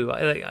hold true.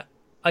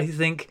 I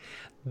think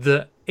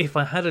that if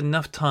I had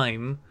enough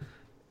time,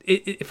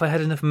 if I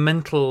had enough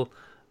mental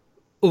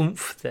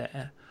oomph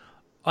there,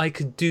 I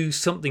could do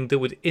something that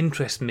would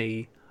interest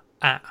me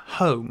at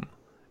home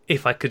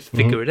if I could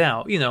figure it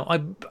out.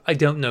 I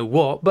don't know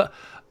what, but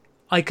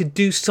I could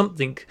do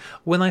something.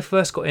 When I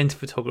first got into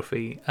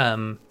photography,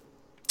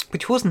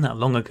 which wasn't that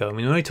long ago.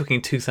 We're only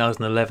talking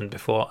 2011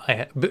 before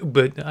I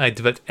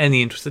developed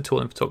any interest at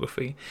all in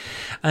photography.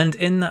 And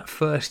in that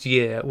first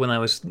year, when I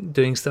was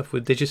doing stuff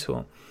with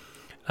digital,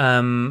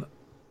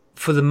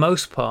 for the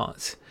most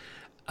part,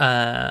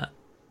 I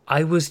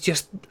was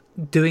just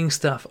doing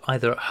stuff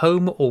either at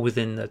home or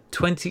within the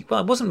 20. Well,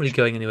 I wasn't really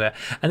going anywhere,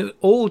 and it was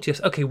all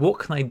just okay. What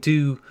can I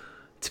do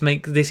to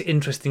make this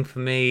interesting for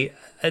me?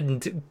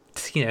 And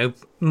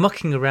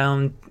mucking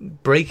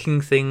around, breaking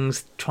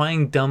things,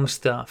 trying dumb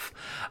stuff.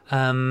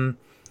 And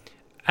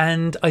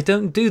I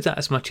don't do that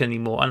as much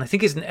anymore. And I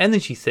think it's an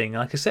energy thing.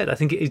 Like I said, I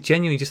think it is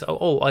genuinely just,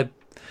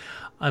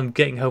 I'm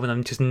getting home and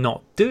I'm just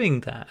not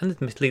doing that. And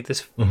admittedly,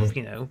 there's,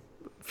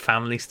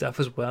 family stuff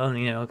as well.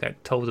 And, I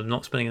get told I'm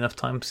not spending enough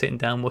time sitting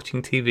down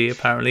watching TV,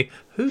 apparently.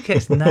 Who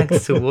gets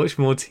nagged to watch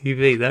more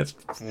TV? That's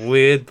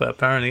weird, but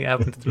apparently it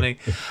happens to me.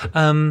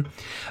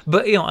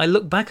 But, I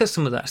look back at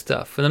some of that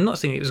stuff, and I'm not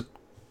saying it was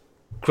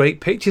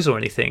great pictures or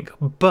anything,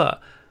 but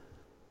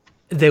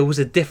there was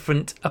a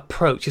different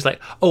approach. It's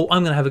like, I'm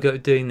going to have a go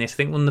at doing this. I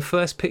think one of the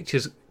first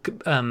pictures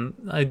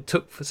I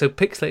took, so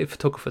Pixelated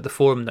Photographer, the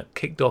forum that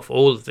kicked off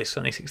all of this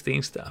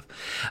 2016 stuff,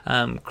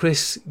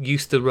 Chris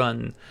used to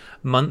run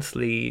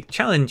monthly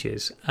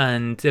challenges,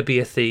 and there'd be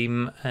a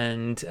theme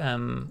and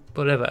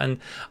whatever, and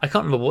I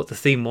can't remember what the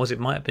theme was. It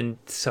might have been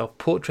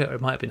self-portrait, or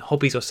it might have been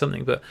hobbies or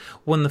something, but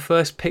one of the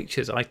first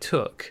pictures I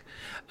took,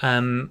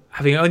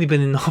 having only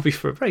been in the hobby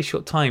for a very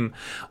short time,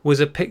 was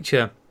a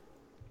picture,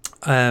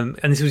 and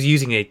this was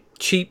using a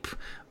cheap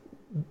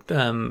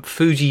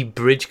Fuji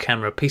bridge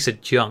camera, piece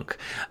of junk,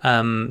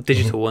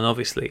 digital one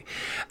obviously,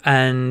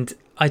 and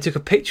I took a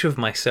picture of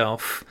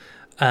myself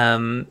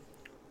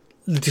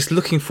just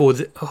looking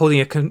forward,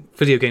 holding a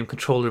video game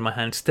controller in my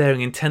hand,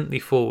 staring intently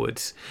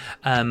forwards,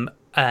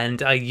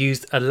 and I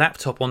used a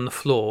laptop on the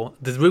floor.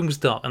 The room was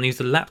dark, and I used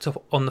a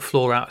laptop on the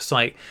floor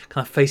outside,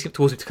 kind of facing up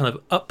towards me to kind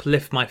of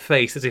uplift my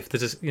face as if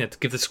there's, to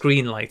give the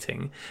screen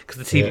lighting because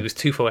the TV was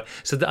too far away.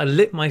 So that I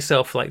lit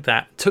myself like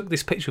that, took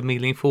this picture of me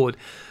leaning forward,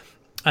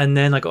 and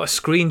then I got a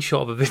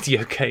screenshot of a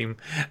video game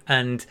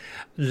and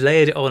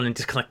layered it on and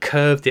just kind of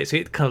curved it so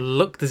it kind of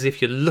looked as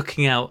if you're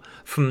looking out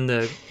from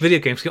the video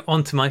game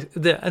onto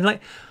and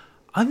like,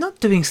 I'm not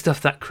doing stuff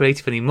that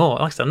creative anymore.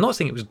 Like I said, I'm not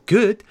saying it was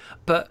good,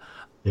 but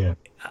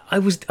I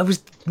was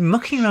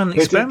mucking around and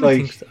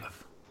experimenting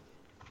stuff.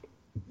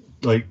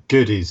 Like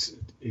good is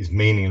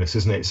meaningless,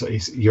 isn't it? So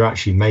you're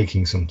actually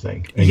making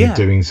something and you're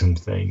doing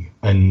something,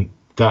 and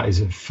that is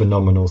a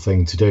phenomenal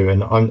thing to do.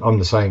 And I'm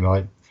the same.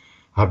 I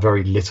have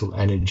very little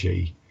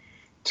energy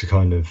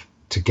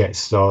to get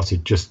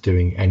started just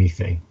doing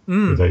anything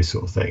with those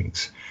sort of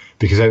things,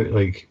 because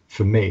like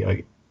for me,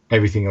 like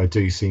everything I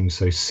do seems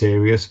so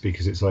serious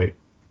because it's like,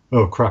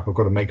 oh crap, I've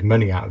got to make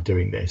money out of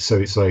doing this. So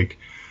it's like,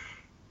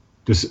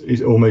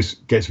 it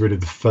almost gets rid of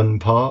the fun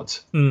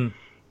part.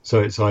 So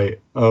it's like,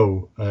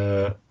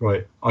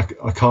 right,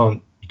 I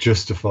can't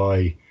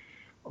justify,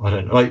 I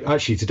don't know, like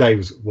actually today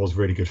was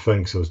really good fun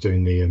because I was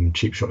doing the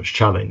cheap shots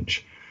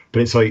challenge,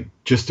 but it's like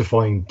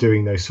justifying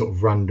doing those sort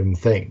of random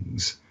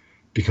things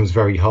becomes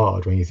very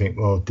hard when you think,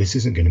 well, this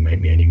isn't going to make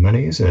me any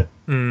money, is it?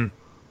 No?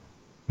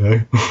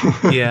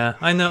 Yeah,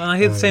 I know, and I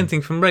hear the same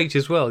thing from Rach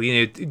as well.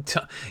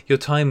 Your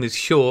time is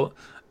short,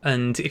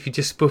 and if you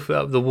just spoof it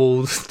up the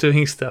walls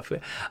doing stuff,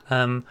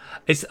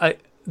 it's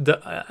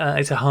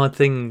a hard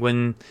thing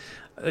when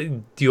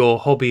your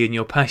hobby and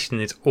your passion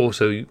is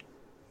also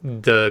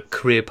the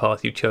career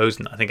path you've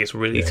chosen. I think it's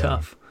really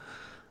tough.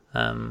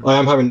 I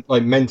am having,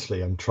 like,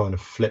 mentally, I'm trying to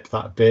flip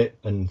that a bit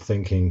and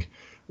thinking,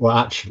 well,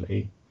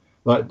 actually,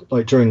 like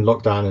during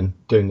lockdown and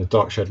doing the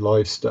Dark Shed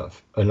Live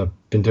stuff, and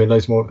I've been doing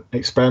loads more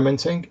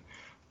experimenting,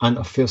 and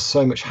I feel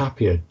so much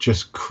happier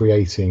just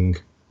creating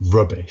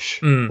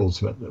rubbish.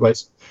 Ultimately,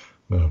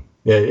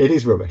 it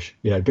is rubbish,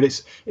 but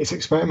it's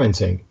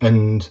experimenting,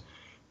 and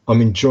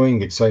I'm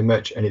enjoying it so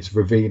much, and it's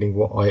revealing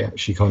what I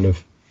actually kind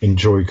of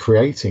enjoy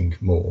creating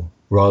more,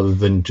 rather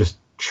than just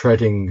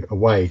treading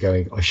away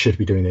going, I should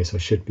be doing this, I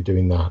should be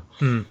doing that.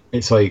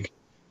 It's like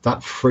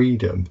that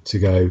freedom to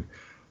go,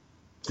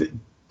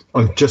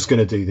 I'm just going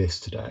to do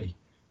this today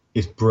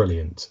is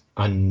brilliant.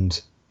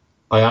 And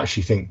I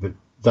actually think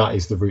that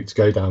is the route to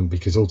go down,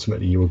 because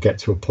ultimately you will get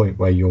to a point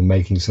where you're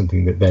making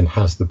something that then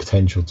has the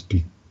potential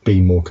to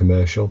be more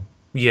commercial.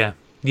 Yeah.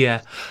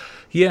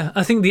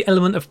 I think the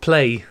element of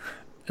play,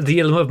 the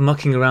element of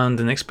mucking around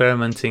and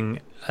experimenting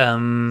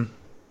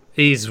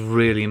is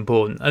really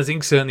important. I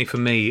think certainly for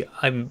me,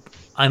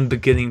 I'm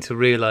beginning to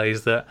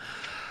realise that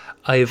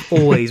I've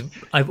always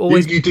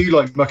you do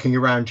like mucking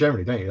around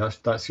generally, don't you?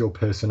 That's your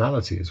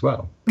personality as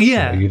well.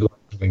 Yeah, you like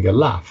having a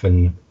laugh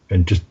and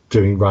just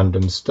doing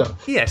random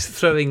stuff. Yes,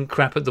 throwing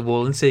crap at the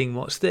wall and seeing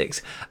what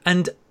sticks.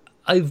 And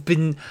I've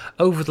been,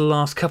 over the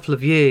last couple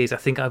of years, I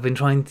think I've been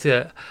thinking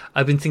to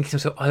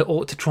myself, I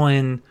ought to try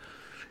and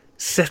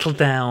settle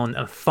down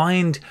and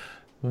find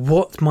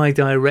what my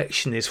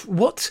direction is,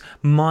 what's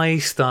my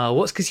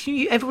style, because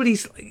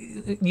everybody's,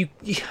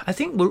 I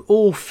think we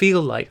all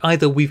feel like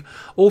either we've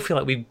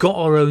got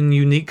our own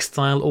unique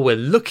style, or we're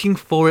looking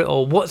for it,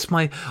 or what's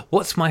my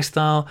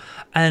style,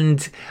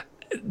 and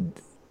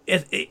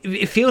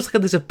it feels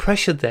like there's a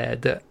pressure there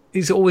that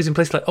is always in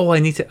place, like, oh, I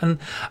need to,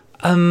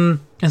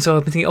 and so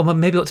I've been thinking, oh,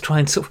 maybe I ought to try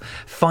and sort of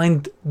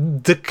find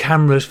the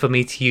cameras for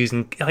me to use,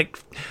 and like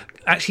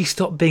actually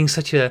stop being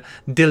such a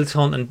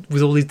dilettante and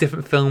with all these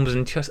different films,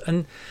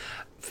 and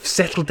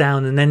settle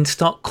down and then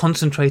start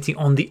concentrating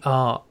on the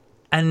art.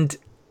 And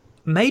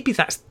maybe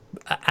that's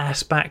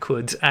ass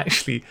backwards,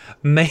 actually.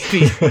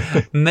 Maybe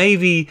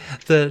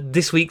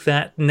this week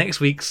that,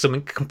 next week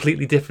something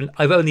completely different.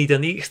 I've only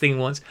done each thing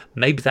once.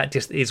 Maybe that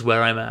just is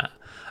where I'm at.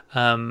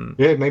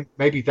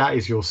 Maybe that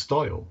is your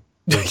style.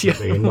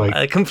 And like,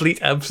 a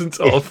complete absence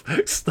of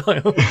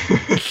style.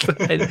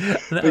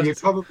 But you'd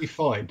probably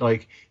find,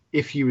 like,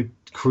 if you were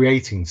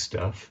creating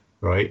stuff,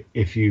 right,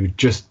 if you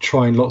just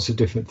trying lots of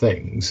different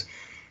things,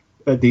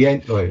 at the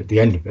end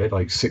of it,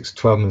 like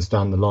 6-12 months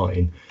down the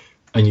line,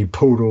 and you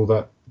pulled all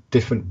that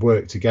different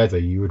work together,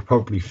 you would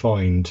probably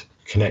find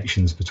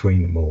connections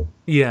between them all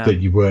that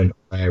you weren't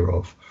aware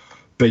of.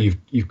 But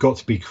you've got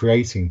to be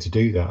creating to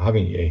do that,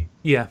 haven't you?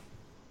 Yeah,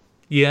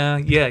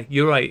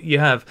 you're right, you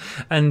have.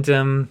 And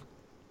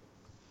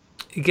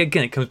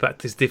again, it comes back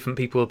to this, different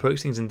people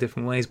approach things in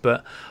different ways,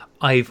 but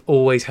I've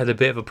always had a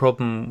bit of a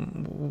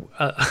problem.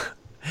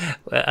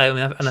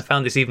 I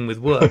found this even with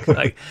work.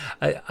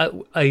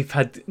 I've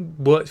had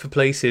worked for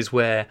places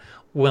where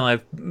when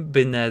I've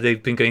been there,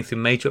 they've been going through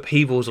major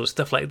upheavals or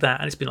stuff like that,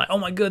 and it's been like, oh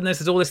my goodness,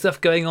 there's all this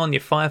stuff going on.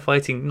 You're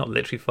firefighting, not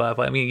literally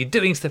firefighting. I mean, you're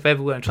doing stuff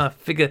everywhere and trying to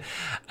figure.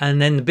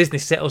 And then the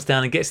business settles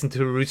down and gets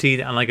into a routine,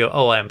 and I go,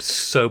 oh, I am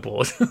so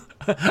bored.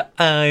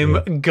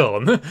 I'm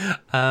gone,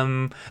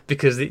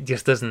 because it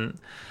just doesn't.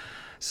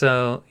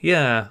 So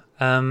yeah.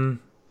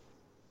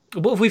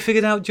 What have we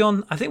figured out,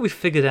 John? I think we've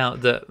figured out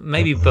that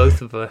maybe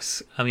both of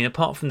us, I mean,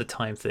 apart from the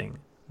time thing,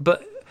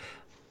 but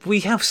we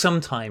have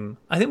some time.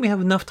 I think we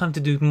have enough time to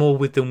do more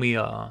with than we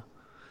are,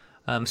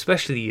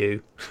 especially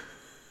you,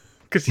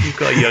 because you've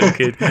got a young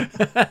kid.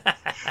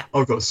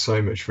 I've got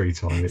so much free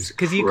time. It's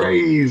 'Cause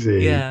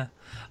crazy. Yeah.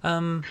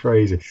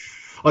 Crazy.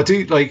 I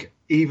do, like,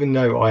 even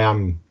though I have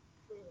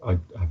a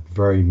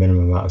very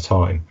minimum amount of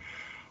time,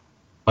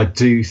 I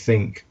do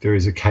think there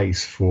is a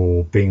case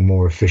for being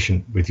more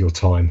efficient with your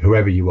time,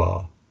 whoever you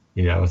are.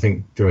 You know, I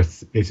think there are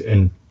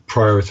and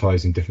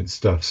prioritizing different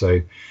stuff.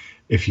 So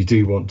if you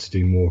do want to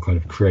do more kind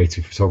of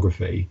creative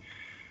photography,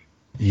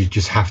 you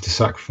just have to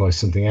sacrifice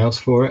something else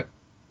for it.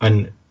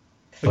 And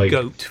A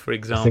goat, for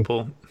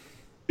example.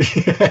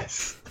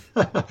 Yes.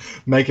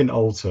 Make an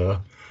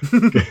altar,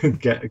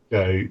 get a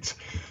goat,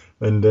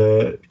 and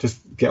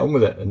just get on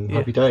with it, and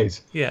happy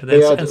days. Yeah,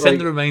 and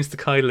send the remains to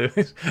Kai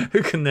Lewis,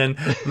 who can then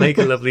make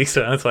a lovely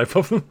cyanotype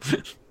of them.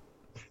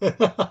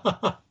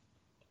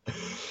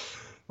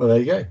 Well, there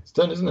you go. It's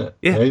done, isn't it?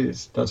 Yeah. You know,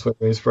 that's where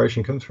the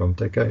inspiration comes from.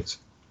 Dead goats.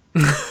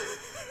 but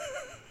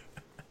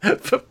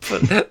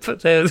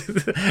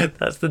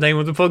that's the name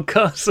of the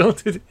podcast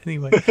sorted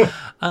anyway.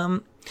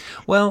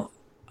 Well,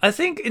 I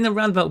think in a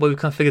roundabout way we've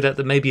kind of figured out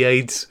that maybe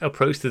Aid's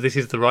approach to this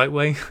is the right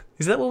way.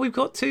 Is that what we've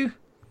got to?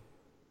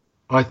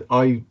 But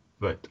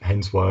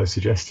hence why I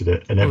suggested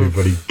it, and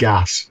everybody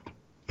gasped.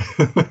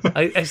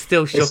 It's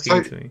still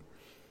shocking to me.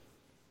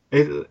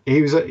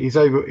 He was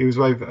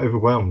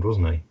overwhelmed,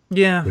 wasn't he?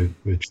 Yeah.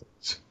 With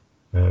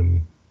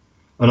and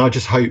I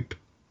just hope,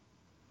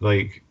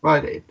 like,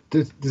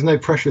 there's no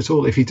pressure at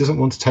all. If he doesn't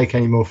want to take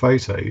any more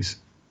photos,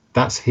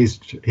 that's his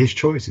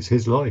choice. It's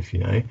his life, you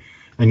know.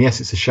 And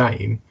yes, it's a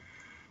shame,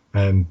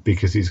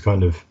 because he's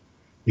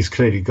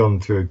clearly gone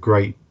through a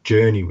great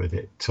journey with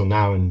it till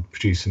now and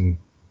produced some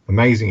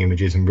amazing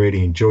images and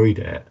really enjoyed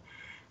it.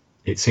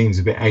 It seems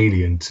a bit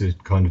alien to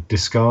kind of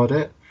discard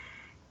it.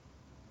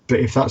 But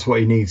if that's what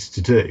he needs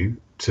to do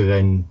to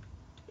then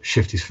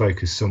shift his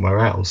focus somewhere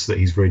else that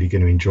he's really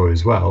going to enjoy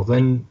as well,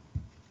 then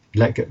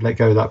let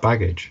go of that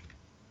baggage.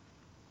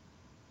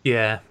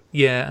 Yeah,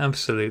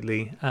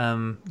 absolutely.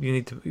 You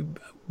need to.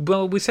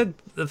 Well, we said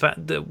the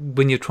fact that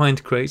when you're trying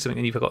to create something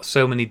and you've got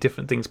so many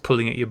different things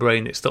pulling at your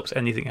brain, it stops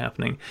anything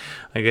happening.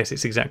 I guess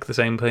it's exactly the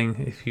same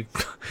thing.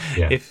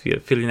 If you're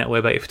feeling that way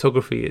about your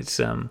photography,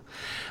 it's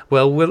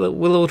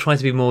we'll all try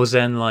to be more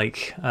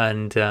Zen-like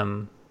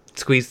and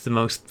squeeze the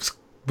most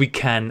we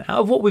can out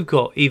of what we've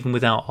got, even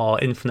without our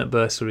infinite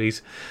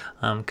bursaries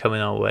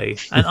coming our way.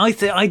 And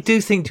I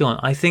do think,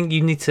 John, I think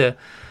you need to.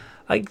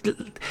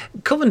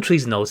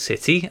 Coventry's an old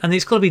city, and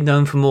it's got to be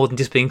known for more than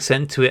just being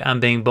sent to it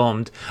and being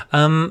bombed.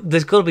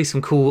 There's got to be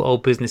some cool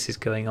old businesses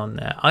going on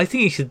there. I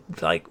think you should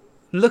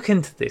look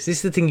into this. This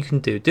is the thing you can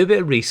do. Do a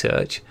bit of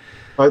research.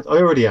 I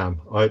already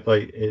am.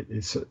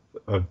 It's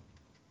a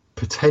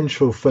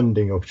potential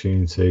funding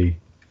opportunity.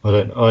 I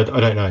don't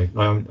know.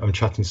 I'm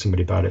chatting to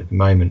somebody about it at the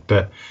moment,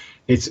 but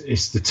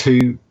it's the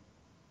two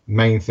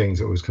main things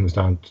that always comes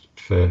down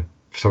for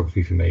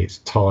photography for me. It's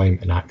time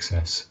and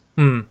access.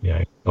 You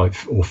know, or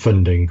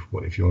funding,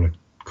 what if you want to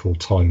call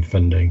time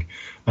funding,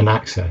 and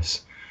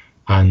access.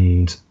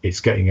 And it's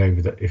getting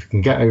over that. If you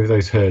can get over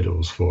those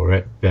hurdles for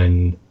it,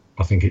 then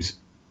I think it's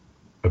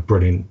a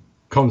brilliant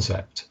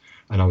concept,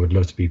 and I would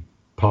love to be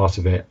part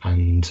of it.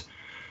 And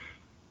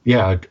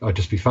yeah, I'd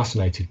just be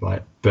fascinated by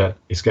it. But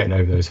it's getting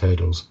over those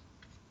hurdles.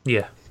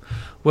 Yeah.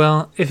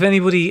 Well, if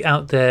anybody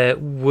out there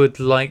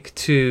would like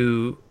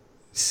to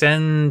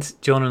send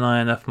John and I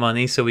enough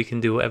money so we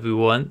can do whatever we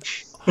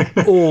want.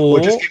 Or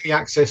just give me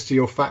access to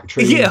your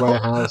factory,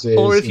 warehouses,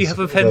 or if you have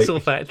a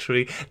pencil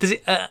factory. Does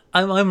it?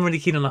 I'm really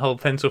keen on the whole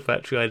pencil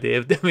factory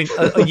idea. I mean,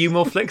 are you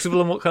more flexible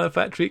on what kind of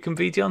factory it can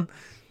be, John?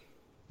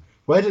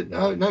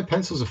 No,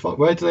 pencils are fine.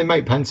 Where do they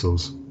make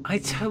pencils? I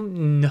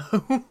don't know.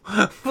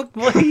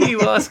 What are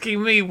you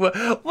asking me?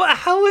 How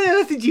on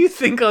earth did you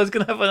think I was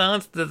going to have an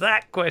answer to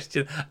that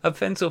question? A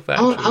pencil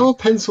factory. How are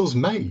pencils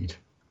made?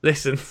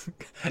 Listen,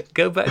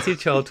 go back to your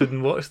childhood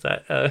and watch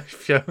that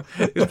show.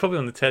 It was probably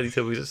on the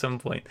Teletubbies at some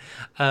point.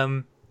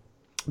 But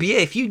yeah,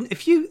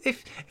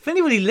 if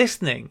anybody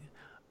listening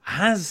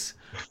has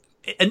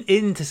an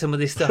into some of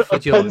this stuff for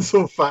John,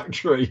 pencil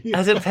factory,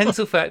 as a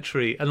pencil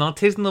factory, an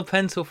artisanal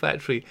pencil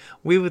factory,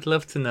 we would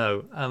love to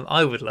know.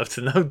 I would love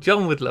to know.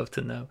 John would love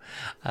to know.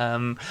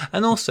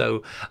 And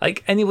also,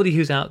 anybody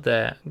who's out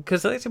there,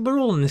 because we're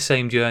all on the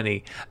same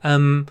journey.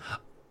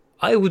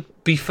 I would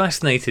be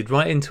fascinated.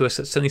 Write into us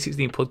at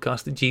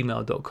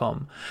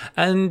sunny16podcast@gmail.com,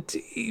 and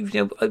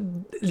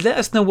let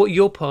us know what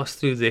your path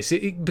through this.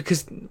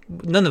 Because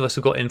none of us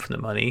have got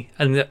infinite money,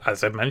 and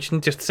as I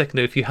mentioned just a second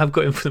ago, if you have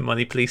got infinite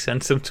money, please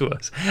send some to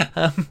us,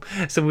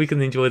 so we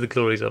can enjoy the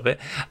glories of it.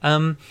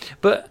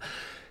 But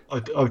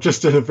I've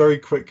just done a very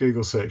quick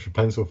Google search for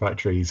pencil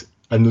factories,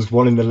 and there's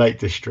one in the Lake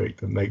District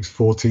that makes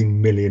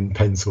 14 million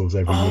pencils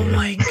every year. Oh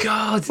my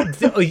God!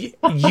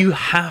 You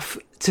have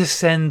to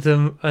send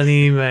them an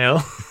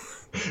email.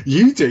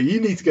 You do. You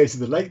need to go to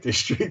the Lake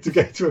District to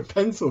go to a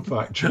pencil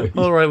factory.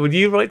 All right. Well,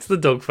 you write to the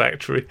dog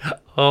factory.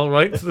 I'll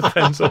write to the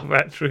pencil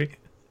factory.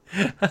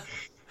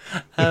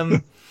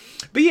 But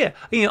yeah,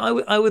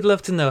 I would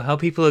love to know how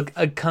people are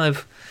kind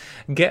of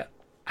get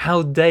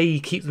how they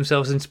keep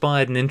themselves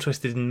inspired and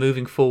interested in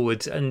moving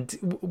forwards, and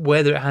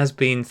whether it has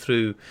been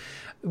through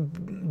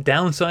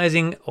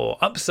downsizing or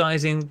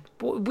upsizing.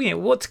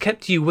 What's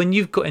kept you when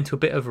you've got into a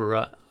bit of a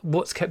rut?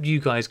 What's kept you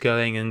guys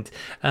going, and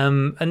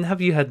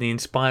have you had any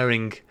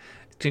inspiring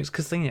things?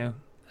 Because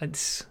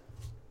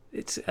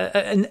it's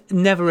a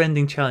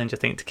never-ending challenge, I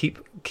think, to keep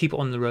it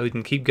on the road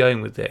and keep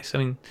going with this. I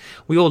mean,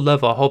 we all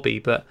love our hobby,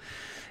 but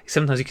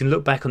sometimes you can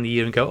look back on the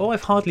year and go, "Oh,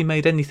 I've hardly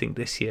made anything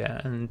this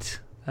year," and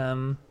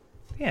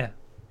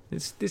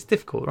it's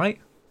difficult, right?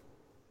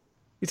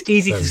 It's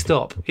easy to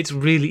stop. It's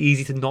really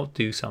easy to not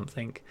do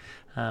something.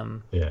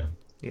 Yeah.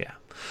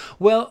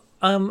 Well,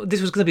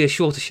 this was going to be a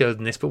shorter show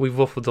than this, but we've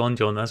waffled on,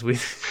 John, as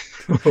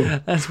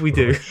we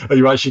do. Are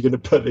you actually going to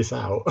put this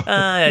out?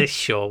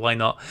 Sure, why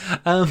not?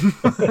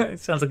 It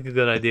sounds like a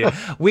good idea.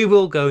 We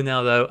will go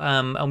now, though,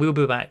 and we will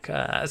be back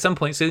at some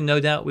point soon, no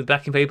doubt, with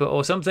Backing Paper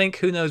or something.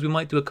 Who knows? We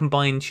might do a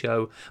combined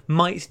show.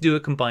 Might do a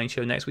combined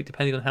show next week,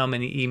 depending on how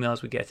many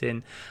emails we get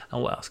in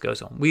and what else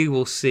goes on. We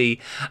will see.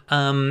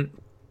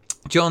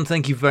 John,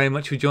 thank you very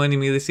much for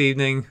joining me this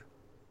evening.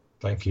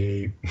 Thank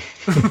you.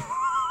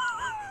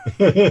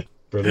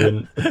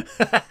 Brilliant.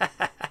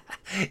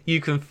 You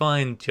can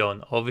find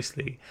John,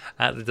 obviously,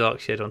 at The Dark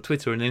Shed on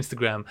Twitter and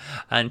Instagram,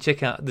 and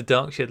check out The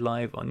Dark Shed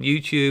Live on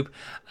YouTube.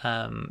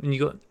 And you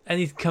got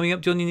anything coming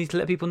up, John, you need to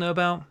let people know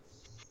about?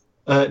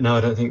 No,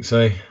 I don't think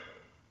so.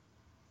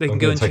 They can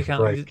go and check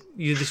out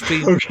the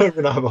stream. I'm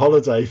going to have a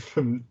holiday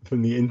from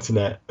the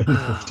internet.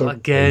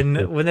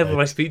 Again, whenever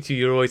I speak to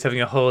you, you're always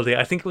having a holiday.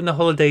 I think when the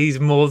holiday is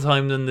more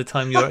time than the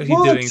time you're actually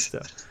doing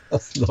stuff.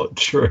 That's not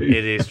true.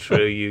 It is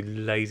true, you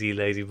lazy,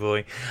 lazy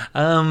boy.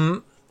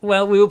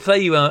 Well, we will play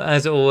you out,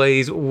 as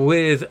always,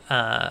 with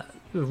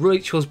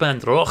Rachel's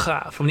band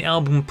Roja from the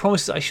album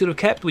Promises I Should Have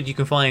Kept, which you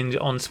can find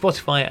on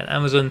Spotify and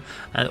Amazon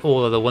and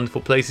all other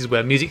wonderful places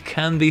where music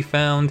can be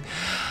found.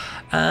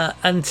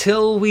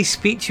 Until we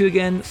speak to you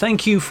again,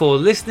 thank you for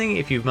listening,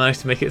 if you've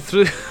managed to make it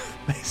through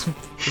this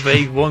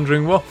vague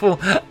wandering waffle,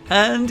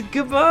 and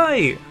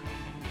goodbye.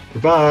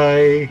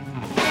 Goodbye.